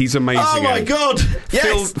Durham, he's amazing in it. Oh, my God.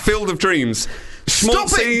 Yes. Field of Dreams. Stop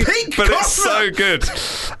it, Pink but Costner. It's so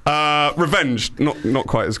good. Revenge, not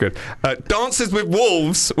quite as good. Dances with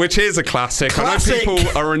Wolves, which is a classic. I know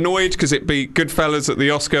people are annoyed because it beat Goodfellas at the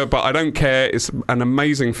Oscar, but I don't care. It's an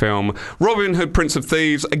amazing film. Robin Hood, Prince of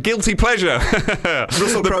Thieves, a guilty pleasure.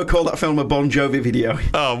 Russell Crowe called that film a Bon Jovi video.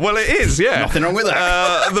 Oh, well, it is, yeah. Nothing wrong with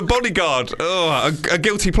that. The Bodyguard, a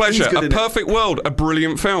guilty pleasure. A Perfect World, a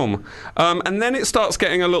brilliant film. And then it starts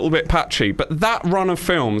getting a little bit patchy, but that run of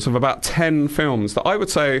films, of about 10 films, that I would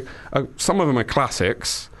say some of them are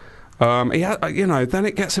classics. Then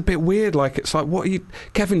it gets a bit weird. Like, it's like, what are you,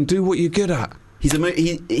 Kevin? Do what you're good at. He's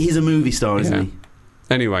a movie star, isn't he?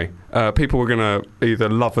 Anyway, people were going to either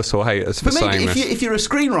love us or hate us for saying this. If you're a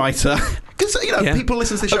screenwriter, because people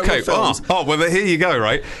listen to the show with films. Well, here you go,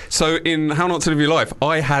 right? So in How Not to Live Your Life,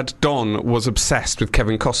 Don was obsessed with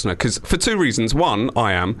Kevin Costner, because for two reasons. One,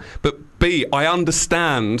 I am, but B, I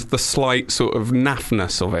understand the slight sort of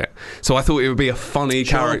naffness of it. So I thought it would be a funny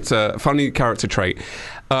character trait.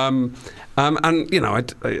 And, you know,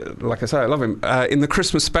 like I say, I love him. In the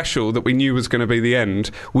Christmas special that we knew was going to be the end,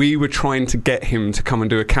 we were trying to get him to come and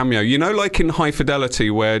do a cameo. You know, like in High Fidelity,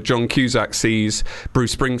 where John Cusack sees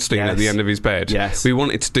Bruce Springsteen at the end of his bed? Yes. We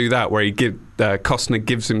wanted to do that, where Costner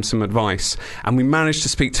gives him some advice. And we managed to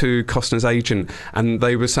speak to Costner's agent, and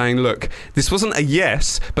they were saying, look, this wasn't a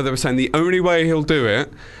yes, but they were saying the only way he'll do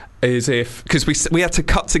it is because we had to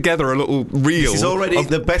cut together a little reel. This is already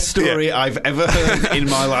the best story I've ever heard in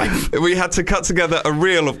my life. We had to cut together a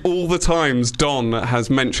reel of all the times Don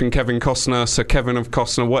has mentioned Kevin Costner, Sir Kevin of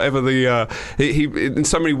Costner, whatever he in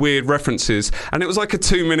so many weird references, and it was like a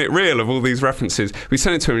 2-minute reel of all these references. We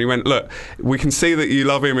sent it to him, and he went, "Look, we can see that you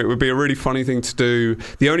love him. It would be a really funny thing to do.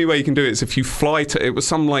 The only way you can do it is if you fly to." It was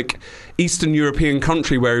some like Eastern European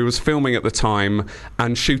country where he was filming at the time,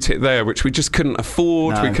 and shoot it there, which we just couldn't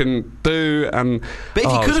afford. No. We couldn't do. And but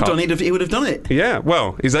if he could have done it, he would have done it. Yeah,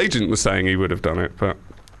 well, his agent was saying he would have done it, but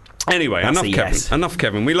anyway, That's enough Kevin. yes. Enough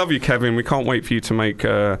Kevin. We love you, Kevin. We can't wait for you to make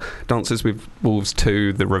Dances with Wolves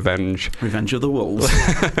 2: The Revenge. Revenge of the Wolves.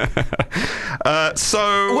 What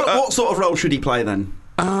sort of role should he play then?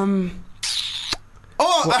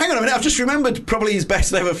 Hang on a minute! I've just remembered probably his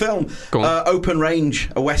best ever film, Open Range,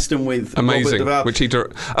 a western with amazing, Robert Duvall. which he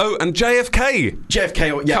and JFK.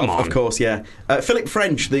 JFK, yeah, Come on. of course, yeah. Philip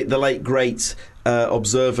French, the late great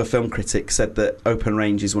Observer film critic, said that Open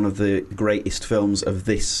Range is one of the greatest films of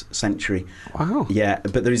this century. Wow. Yeah,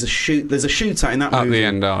 but there's a shootout in that At movie. the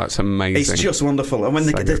end, it's amazing. It's just wonderful. And when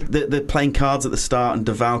So they're playing cards at the start, and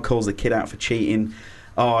Duvall calls the kid out for cheating.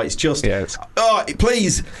 Oh, it's just... Yeah,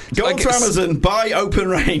 please, go onto Amazon, buy Open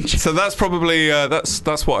Range. So that's probably...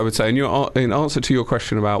 that's what I would say. In answer to your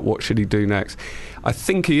question about what should he do next, I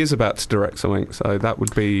think he is about to direct something, so that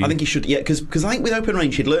would be... I think he should, yeah, because I think with Open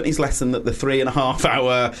Range he'd learnt his lesson that the 3.5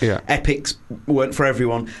 hour epics weren't for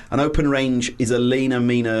everyone, and Open Range is a leaner,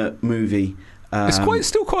 meaner movie. It's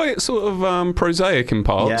still quite sort of prosaic in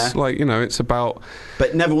parts. Yeah. Like, you know, it's about...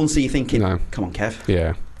 But never once are you thinking, No. come on, Kev.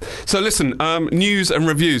 Yeah. So listen, news and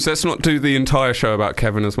reviews. Let's not do the entire show about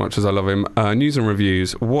Kevin as much as I love him. News and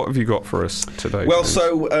reviews. What have you got for us today? Well, James?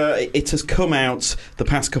 so it has come out the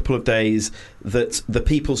past couple of days that the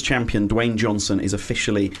People's Champion, Dwayne Johnson, is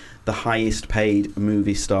officially the highest paid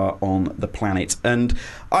movie star on the planet. And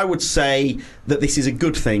I would say that this is a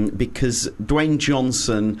good thing because Dwayne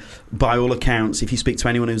Johnson, by all accounts, if you speak to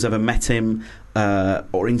anyone who's ever met him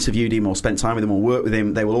or interviewed him or spent time with him or worked with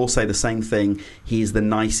him, they will all say the same thing. He is the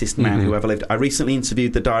nicest man who ever lived. I recently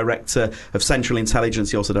interviewed the director of Central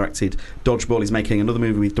Intelligence. He also directed Dodgeball. He's making another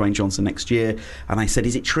movie with Dwayne Johnson next year. And I said,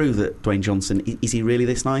 is it true that Dwayne Johnson, is he really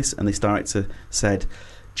this nice? And this director said,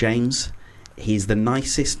 James, he's the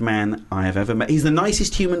nicest man I have ever met. He's the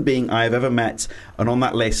nicest human being I have ever met. And on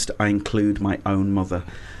that list, I include my own mother.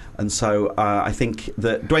 And so I think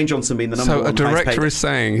that Dwayne Johnson being the number one... So a director is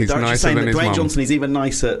saying he's nicer than his mum. Dwayne Johnson is even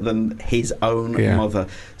nicer than his own mother.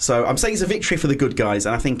 So I'm saying it's a victory for the good guys.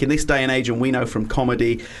 And I think in this day and age, and we know from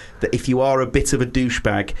comedy, that if you are a bit of a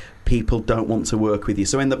douchebag, people don't want to work with you.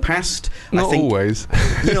 So in the past... Not I think, always.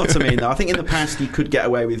 You know what I mean, though? I think in the past you could get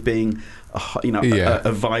away with being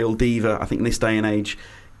a vile diva. I think in this day and age...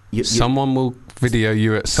 Someone will video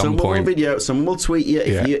you at some point. Someone will tweet you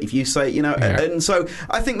if you say, and so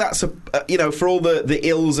I think that's for all the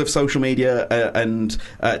ills of social media and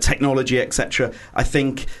technology, etc. I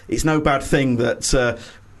think it's no bad thing that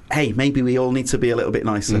hey, maybe we all need to be a little bit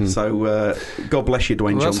nicer. So God bless you,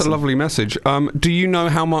 Dwayne Johnson. That's a lovely message. Do you know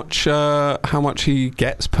how much he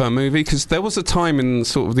gets per movie? Because there was a time in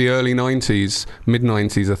sort of the early 90s,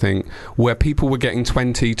 mid-90s, I think, where people were getting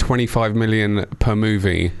 20, 25 million per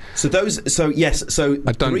movie. So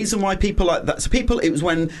the reason why people like that, it was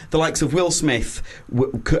when the likes of Will Smith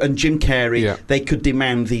and Jim Carrey, they could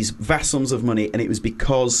demand these vast sums of money, and it was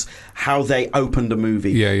because how they opened a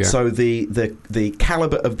movie. So the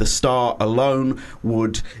caliber of the star alone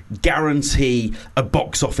would guarantee a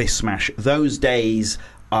box office smash. Those days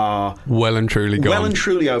are well and truly gone. Well and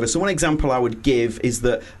truly over. So one example I would give is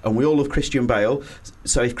that, and we all love Christian Bale,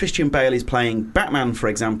 so if Christian Bale is playing Batman, for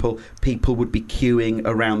example, people would be queuing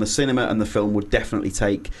around the cinema and the film would definitely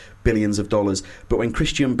take billions of dollars. But when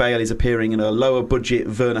Christian Bale is appearing in a lower budget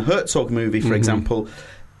Werner Herzog movie, for example,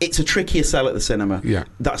 it's a trickier sell at the cinema. Yeah.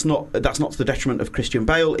 That's not to the detriment of Christian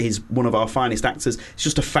Bale. He's one of our finest actors. It's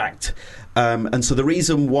just a fact. And so the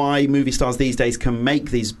reason why movie stars these days can make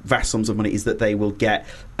these vast sums of money is that they will get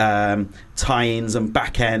tie-ins and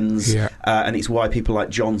back ends. And it's why people like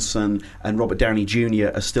Johnson and Robert Downey Jr.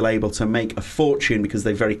 are still able to make a fortune because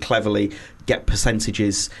they very cleverly get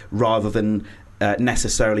percentages rather than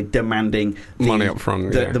necessarily demanding money up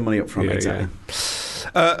front. The money up front, exactly.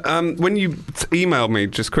 When you emailed me,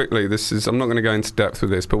 just quickly, I'm not going to go into depth with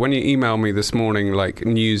this, but when you emailed me this morning, like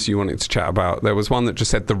news you wanted to chat about, there was one that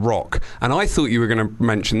just said The Rock, and I thought you were going to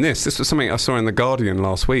mention this. This was something I saw in The Guardian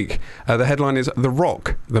last week. The headline is The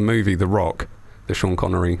Rock, the movie The Rock, the Sean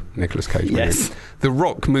Connery, Nicolas Cage movie. Yes. The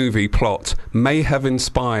Rock movie plot may have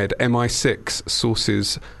inspired MI6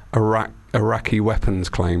 sources Iraqi weapons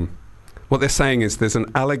claim. What they're saying is there's an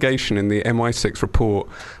allegation in the MI6 report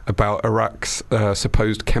about Iraq's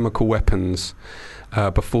supposed chemical weapons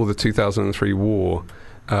before the 2003 war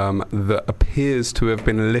that appears to have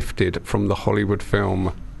been lifted from the Hollywood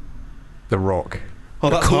film The Rock. Oh,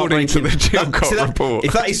 that's according to the Chilcot report.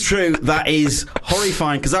 If that is true, that is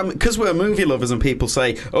horrifying, because we're movie lovers and people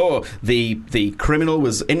say, oh, the criminal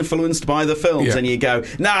was influenced by the films, and you go,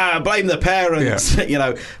 nah, blame the parents, you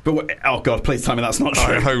know. But oh God, please tell me that's not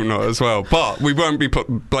true. I hope not as well. But we won't be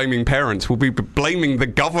blaming parents. We'll be blaming the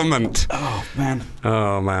government. Oh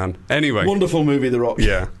man. Anyway, wonderful movie, The Rock.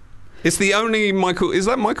 Yeah, it's the only Michael. Is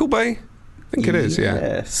that Michael Bay? I think it is. Yeah.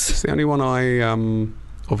 Yes. It's the only one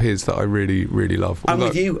of his that I really, really love. I'm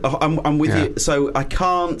with you. I'm with you. So I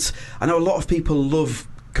know a lot of people love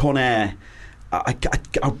Con Air.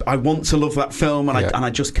 I want to love that film, and I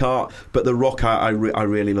just can't. But The Rock, I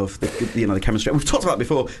really love the chemistry. We've talked about it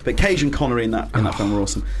before, but Cage and Connery in that film were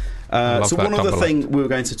awesome. So one other thing we were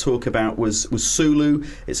going to talk about was Sulu.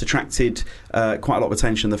 It's attracted quite a lot of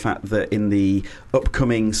attention, the fact that in the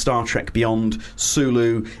upcoming Star Trek Beyond,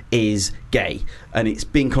 Sulu is gay, and it's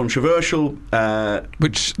been controversial.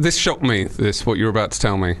 Which this shocked me. What you're about to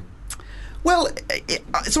tell me. Well,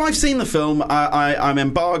 so I've seen the film. I'm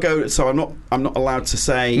embargoed, so I'm not allowed to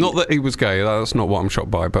say. Not that he was gay. That's not what I'm shocked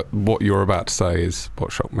by. But what you're about to say is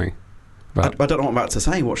what shocked me. I don't know what I'm about to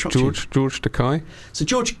say. What shocked you? George Takei? So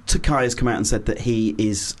George Takei has come out and said that he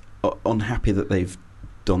is unhappy that they've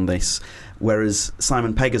done this, whereas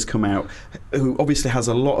Simon Pegg has come out, who obviously has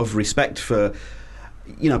a lot of respect for,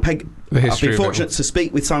 Pegg. I've been fortunate to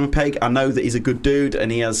speak with Simon Pegg. I know that he's a good dude and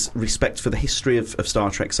he has respect for the history of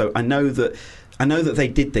Star Trek. So I know that they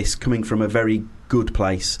did this coming from a very good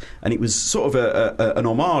place, and it was sort of an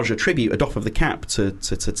homage, a tribute, a doff of the cap to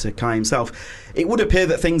Takei himself. It would appear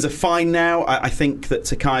that things are fine now. I think that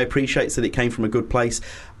Takei appreciates that it came from a good place.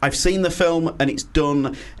 I've seen the film, and it's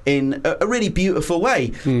done in a really beautiful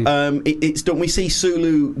way. It's done. We see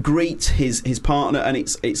Sulu greet his partner, and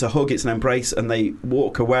it's a hug, it's an embrace, and they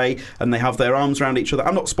walk away, and they have their arms around each other.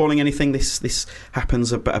 I'm not spoiling anything. This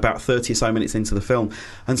happens about 30 or so minutes into the film,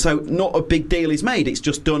 and so not a big deal is made. It's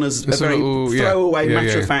just done as a very throwaway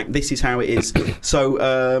matter of fact. This is how it is. So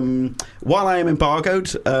while I am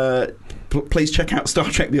embargoed, please check out Star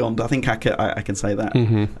Trek Beyond. I think I can say that.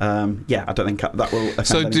 I don't think that will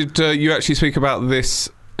offend anyone. Did you actually speak about this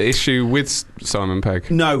issue with Simon Pegg?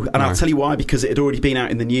 No, and I'll tell you why, because it had already been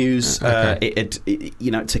out in the news.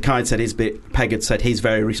 Takei had said his bit, Pegg had said his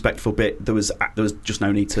very respectful bit. There was just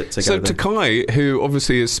no need to go there. So Takei, who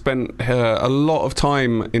obviously has spent a lot of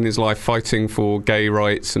time in his life fighting for gay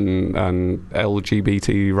rights and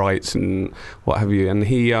LGBT rights and what have you, and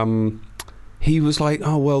he was like,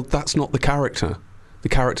 oh, well, that's not the character. The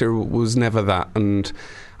character was never that. And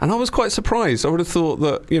I was quite surprised. I would have thought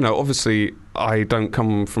that, obviously I don't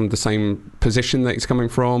come from the same position that he's coming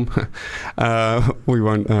from. We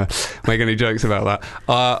won't make any jokes about that.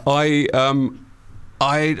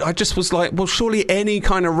 I just was like, well, surely any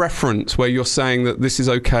kind of reference where you're saying that this is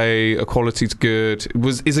okay, equality's good,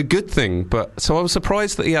 is a good thing. So I was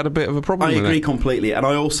surprised that he had a bit of a problem with it. I agree completely. And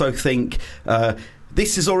I also think...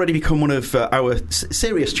 this has already become one of our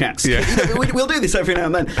serious chats. Yeah. We'll do this every now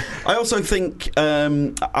and then. I also think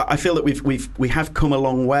I feel that we have come a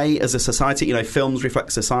long way as a society. Films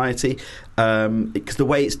reflect society because the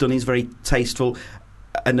way it's done is very tasteful.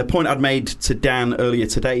 And the point I'd made to Dan earlier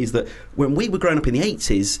today is that when we were growing up in the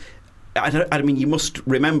 80s, I mean, you must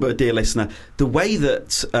remember, dear listener, the way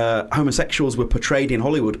that homosexuals were portrayed in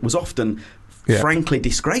Hollywood was often frankly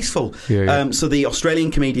disgraceful. So the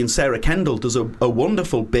Australian comedian Sarah Kendall does a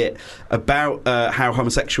wonderful bit about how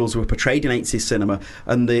homosexuals were portrayed in 80s cinema,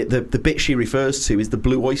 and the bit she refers to is the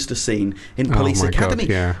Blue Oyster scene in Police Academy.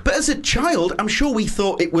 God, but as a child, I'm sure we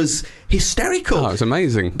thought it was hysterical. Oh, it was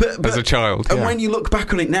amazing. But as a child. And when you look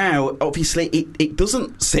back on it now, obviously it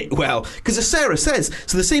doesn't sit well, because as Sarah says,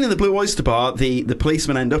 so the scene in the Blue Oyster Bar, the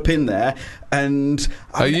policemen end up in there, and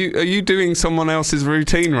are you doing someone else's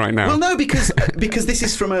routine right now? Well, no, because because this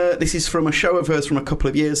is from a show of hers from a couple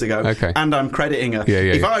of years ago, and I'm crediting her.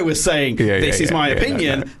 If I was saying this is my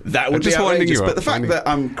opinion, that would be outrageous. But the fact that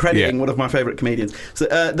I'm crediting one of my favourite comedians. So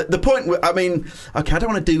the point, I mean, okay, I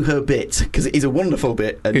don't want to do her bit because it is a wonderful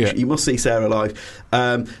bit, and you must see Sarah live.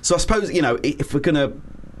 So I suppose, if we're going to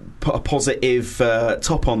put a positive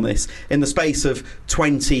top on this, in the space of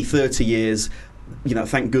 20, 30 years,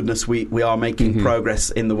 thank goodness we are making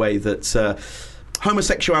progress in the way that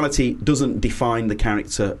homosexuality doesn't define the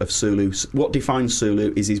character of Sulu. What defines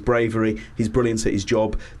Sulu is his bravery, his brilliance at his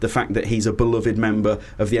job, the fact that he's a beloved member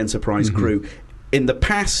of the Enterprise crew. In the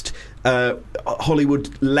past, Hollywood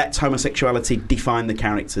let homosexuality define the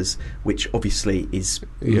characters, which obviously is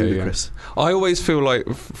ludicrous. I always feel like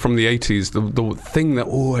from the 80s, the thing that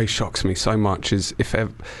always shocks me so much is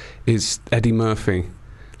Eddie Murphy.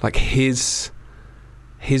 Like his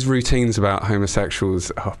routines about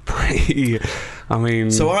homosexuals are pretty. I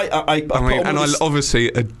mean, so I obviously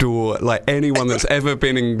adore like anyone that's ever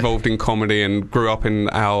been involved in comedy and grew up in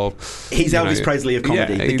our. He's Elvis Presley of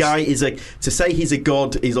comedy. The guy is to say he's a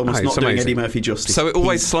god is almost not doing Eddie Murphy justice. So it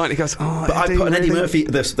always slightly goes. Oh, but I put an Eddie Murphy.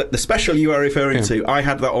 The special you are referring to, I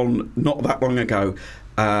had that on not that long ago,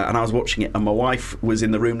 and I was watching it, and my wife was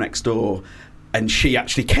in the room next door. And she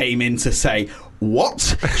actually came in to say,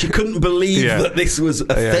 what? She couldn't believe that this was a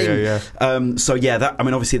thing.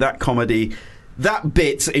 Obviously that comedy, that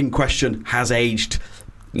bit in question has aged,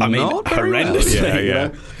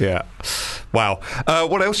 horrendously. Yeah. Wow.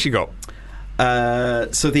 What else you got?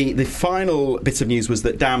 So the final bit of news was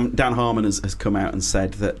that Dan Harmon has come out and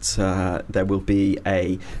said that there will be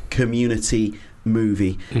a Community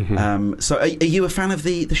movie. So are you a fan of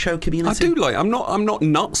the show Community? I do like. I'm not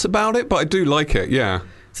nuts about it, but I do like it. Yeah.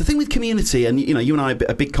 So the thing with Community, and you and I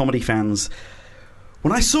are big comedy fans.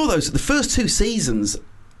 When I saw the first 2 seasons,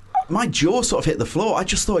 my jaw sort of hit the floor. I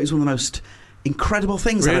just thought it was one of the most incredible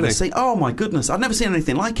things I've ever seen. Oh my goodness, I've never seen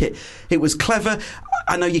anything like it. It was clever.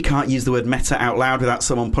 I know you can't use the word meta out loud without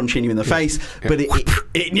someone punching you in the face, but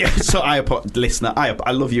so listener,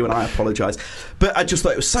 I love you and I apologise. But I just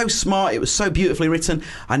thought it was so smart, it was so beautifully written.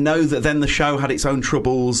 I know that then the show had its own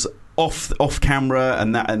troubles off camera,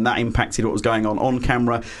 and that impacted what was going on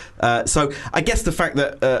camera. So I guess the fact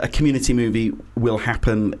that a Community movie will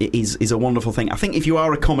happen is a wonderful thing. I think if you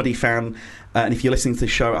are a comedy fan, and if you're listening to the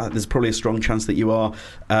show, there's probably a strong chance that you are.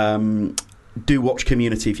 Do watch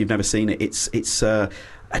Community if you've never seen it. It's because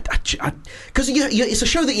it's a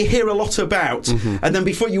show that you hear a lot about, and then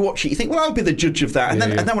before you watch it, you think, well, I'll be the judge of that. And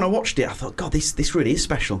then when I watched it, I thought, God, this really is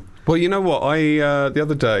special. Well, you know what? I the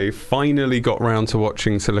other day finally got round to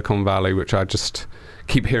watching Silicon Valley, which I just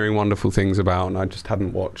keep hearing wonderful things about, and I just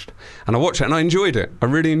hadn't watched. And I watched it, and I enjoyed it. I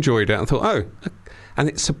really enjoyed it. I thought, and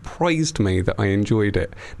it surprised me that I enjoyed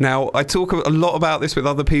it. Now, I talk a lot about this with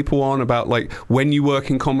other people about like when you work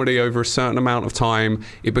in comedy over a certain amount of time,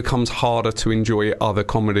 it becomes harder to enjoy other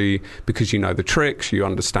comedy because you know the tricks, you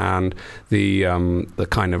understand the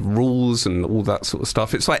kind of rules and all that sort of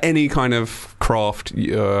stuff. It's like any kind of craft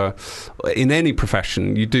in any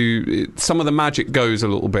profession. You do some of the magic goes a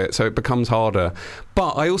little bit, so it becomes harder.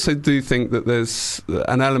 But I also do think that there's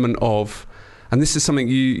an element of, and this is something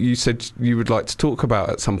you said you would like to talk about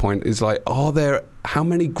at some point, is like, how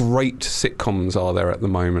many great sitcoms are there at the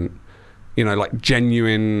moment? Like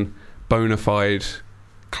genuine, bona fide,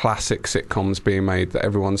 classic sitcoms being made that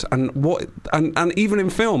everyone's... And even in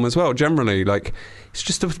film as well, generally, like, it's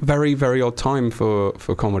just a very, very odd time for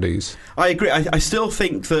comedies. I agree. I still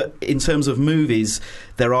think that in terms of movies,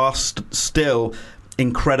 there are still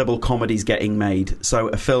incredible comedies getting made. So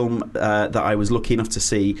a film that I was lucky enough to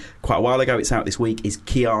see quite a while ago, it's out this week, is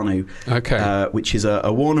Keanu, which is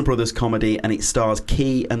a Warner Brothers comedy, and it stars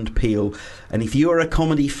Key and Peele. And if you're a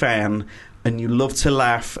comedy fan and you love to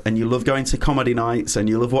laugh and you love going to comedy nights and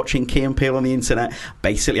you love watching Key and Peele on the internet,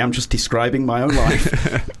 basically I'm just describing my own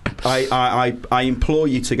life. I implore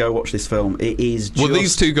you to go watch this film. It is just... Well,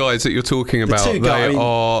 these two guys that you're talking about,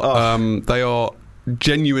 they are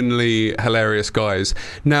genuinely hilarious guys.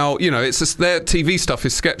 Now, it's just their TV stuff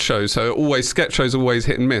is sketch shows, so sketch shows always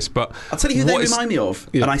hit and miss. But I'll tell you who they remind me of,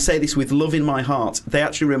 and I say this with love in my heart. They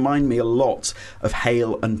actually remind me a lot of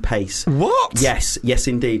Hale and Pace. What? Yes,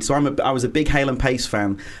 indeed. So I was a big Hale and Pace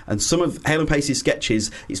fan, and some of Hale and Pace's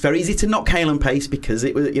sketches, it's very easy to knock Hale and Pace because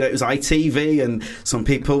it was ITV, and some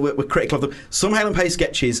people were critical of them. Some Hale and Pace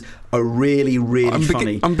sketches are really, really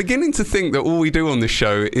funny. I'm beginning to think that all we do on this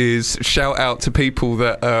show is shout out to people people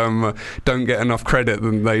that don't get enough credit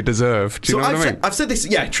than they deserve. Do you know what I mean? I've said this,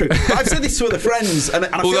 yeah, true. But I've said this to other friends, and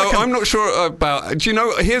I feel although like I'm not sure about. Do you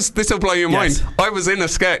know? This will blow your mind. I was in a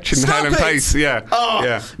sketch in Hale and Pace.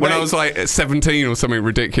 Yeah, when I was like 17 or something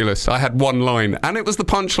ridiculous. I had one line, and it was the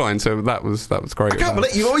punchline. So that was great. I can't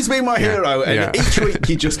believe you've always been my hero, and each week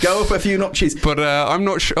you just go up a few notches. But I'm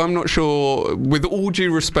not sure. With all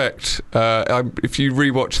due respect, if you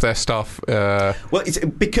rewatch their stuff, well, it's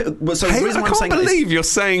because so the reason I can't believe you're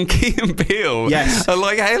saying Key and Peele. Yes,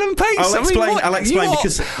 like Hale and Pace. I'll explain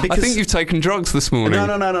because I think you've taken drugs this morning.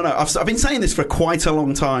 No. I've been saying this for quite a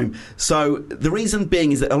long time. So the reason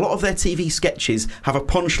being is that a lot of their TV sketches have a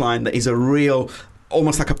punchline that is a real,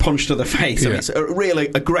 almost like a punch to the face. I mean, it's a really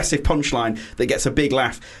aggressive punchline that gets a big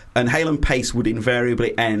laugh. And Hale and Pace would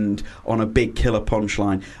invariably end on a big killer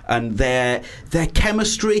punchline. And their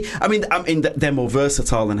chemistry, I mean, they're more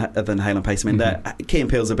versatile than Hale and Pace. I mean, Key and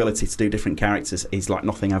Peele's ability to do different characters is like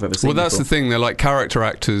nothing I've ever seen. Well, that's before. the thing. They're like character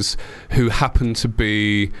actors who happen to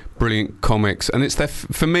be brilliant comics. And it's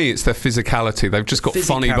for me, it's their physicality. They've just got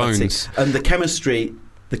funny bones. And the chemistry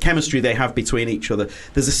they have between each other.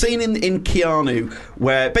 There's a scene in Keanu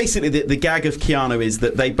where basically the gag of Keanu is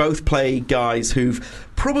that they both play guys who've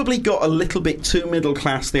probably got a little bit too middle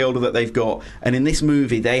class the older that they've got, and in this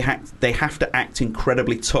movie they have to act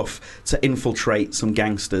incredibly tough to infiltrate some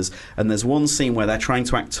gangsters. And there's one scene where they're trying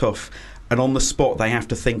to act tough, and on the spot they have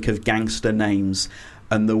to think of gangster names,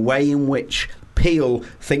 and the way in which Peele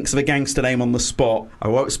thinks of a gangster name on the spot, I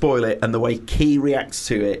won't spoil it, and the way Key reacts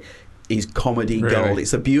to it is comedy gold.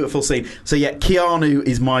 It's a beautiful scene. So yeah, Keanu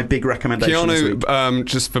is my big recommendation this week.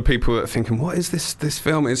 Just for people that are thinking, what is this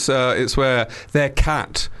film? It's where their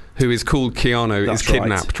cat, who is called Keanu, is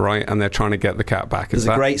kidnapped, right? And they're trying to get the cat back. There's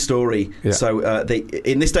a great story. Yeah. So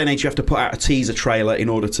in this day and age, you have to put out a teaser trailer in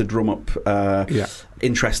order to drum up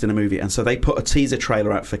interest in a movie. And so they put a teaser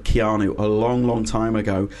trailer out for Keanu a long, long time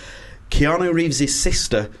ago. Keanu Reeves'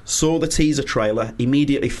 sister saw the teaser trailer,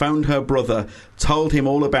 immediately phoned her brother, told him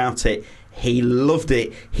all about it. He loved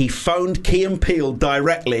it. He phoned Key and Peele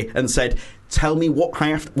directly and said, tell me what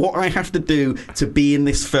I have to do to be in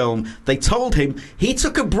this film. They told him. He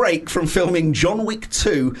took a break from filming John Wick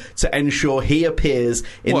 2 to ensure he appears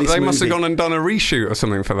in this movie. They must have gone and done a reshoot or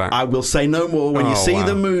something for that. I will say no more. When you see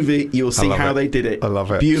the movie, you'll see how they did it. I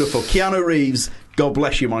love it. Beautiful. Keanu Reeves, God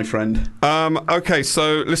bless you, my friend. Okay,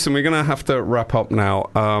 so listen, we're going to have to wrap up now.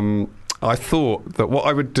 I thought that what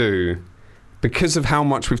I would do, because of how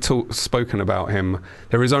much we've spoken about him,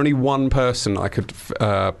 there is only one person I could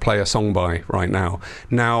play a song by right now.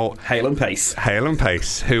 Now, Hale and Pace. Hale and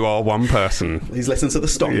Pace, who are one person. He's listened to the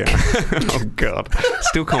song. Yeah. Oh, God.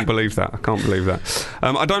 Still can't believe that. I can't believe that.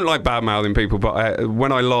 I don't like bad-mouthing people, but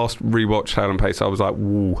when I last rewatched Hale and Pace, I was like,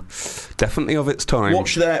 woo, definitely of its time.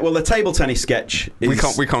 Watch the table tennis sketch is...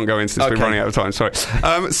 We can't go into this. Okay. We're running out of time, sorry.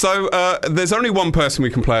 So there's only one person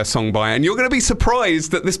we can play a song by, and you're going to be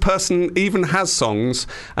surprised that this person even has songs,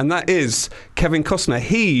 and that is Kevin Costner.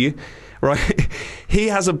 He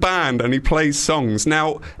has a band and he plays songs.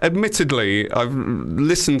 Now, admittedly, I've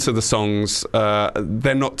listened to the songs.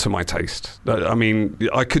 They're not to my taste. I mean,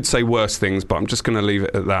 I could say worse things, but I'm just going to leave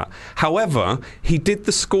it at that. However, he did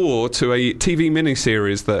the score to a TV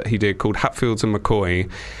miniseries that he did called Hatfields and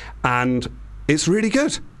McCoy, and it's really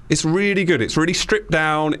good. It's really good. It's really stripped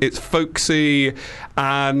down. It's folksy.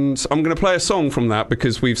 And I'm going to play a song from that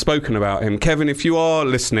because we've spoken about him. Kevin, if you are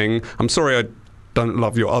listening, I'm sorry I don't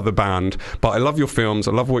love your other band, but I love your films.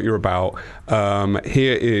 I love what you're about.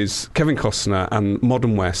 Here is Kevin Costner and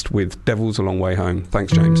Modern West with Devil's a Long Way Home.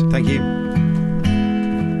 Thanks, James. Thank you.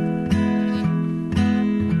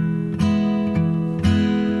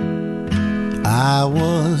 I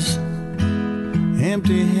was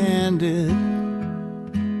empty-handed.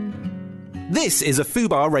 This is a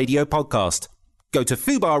Fubar Radio podcast. Go to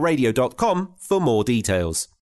fubarradio.com for more details.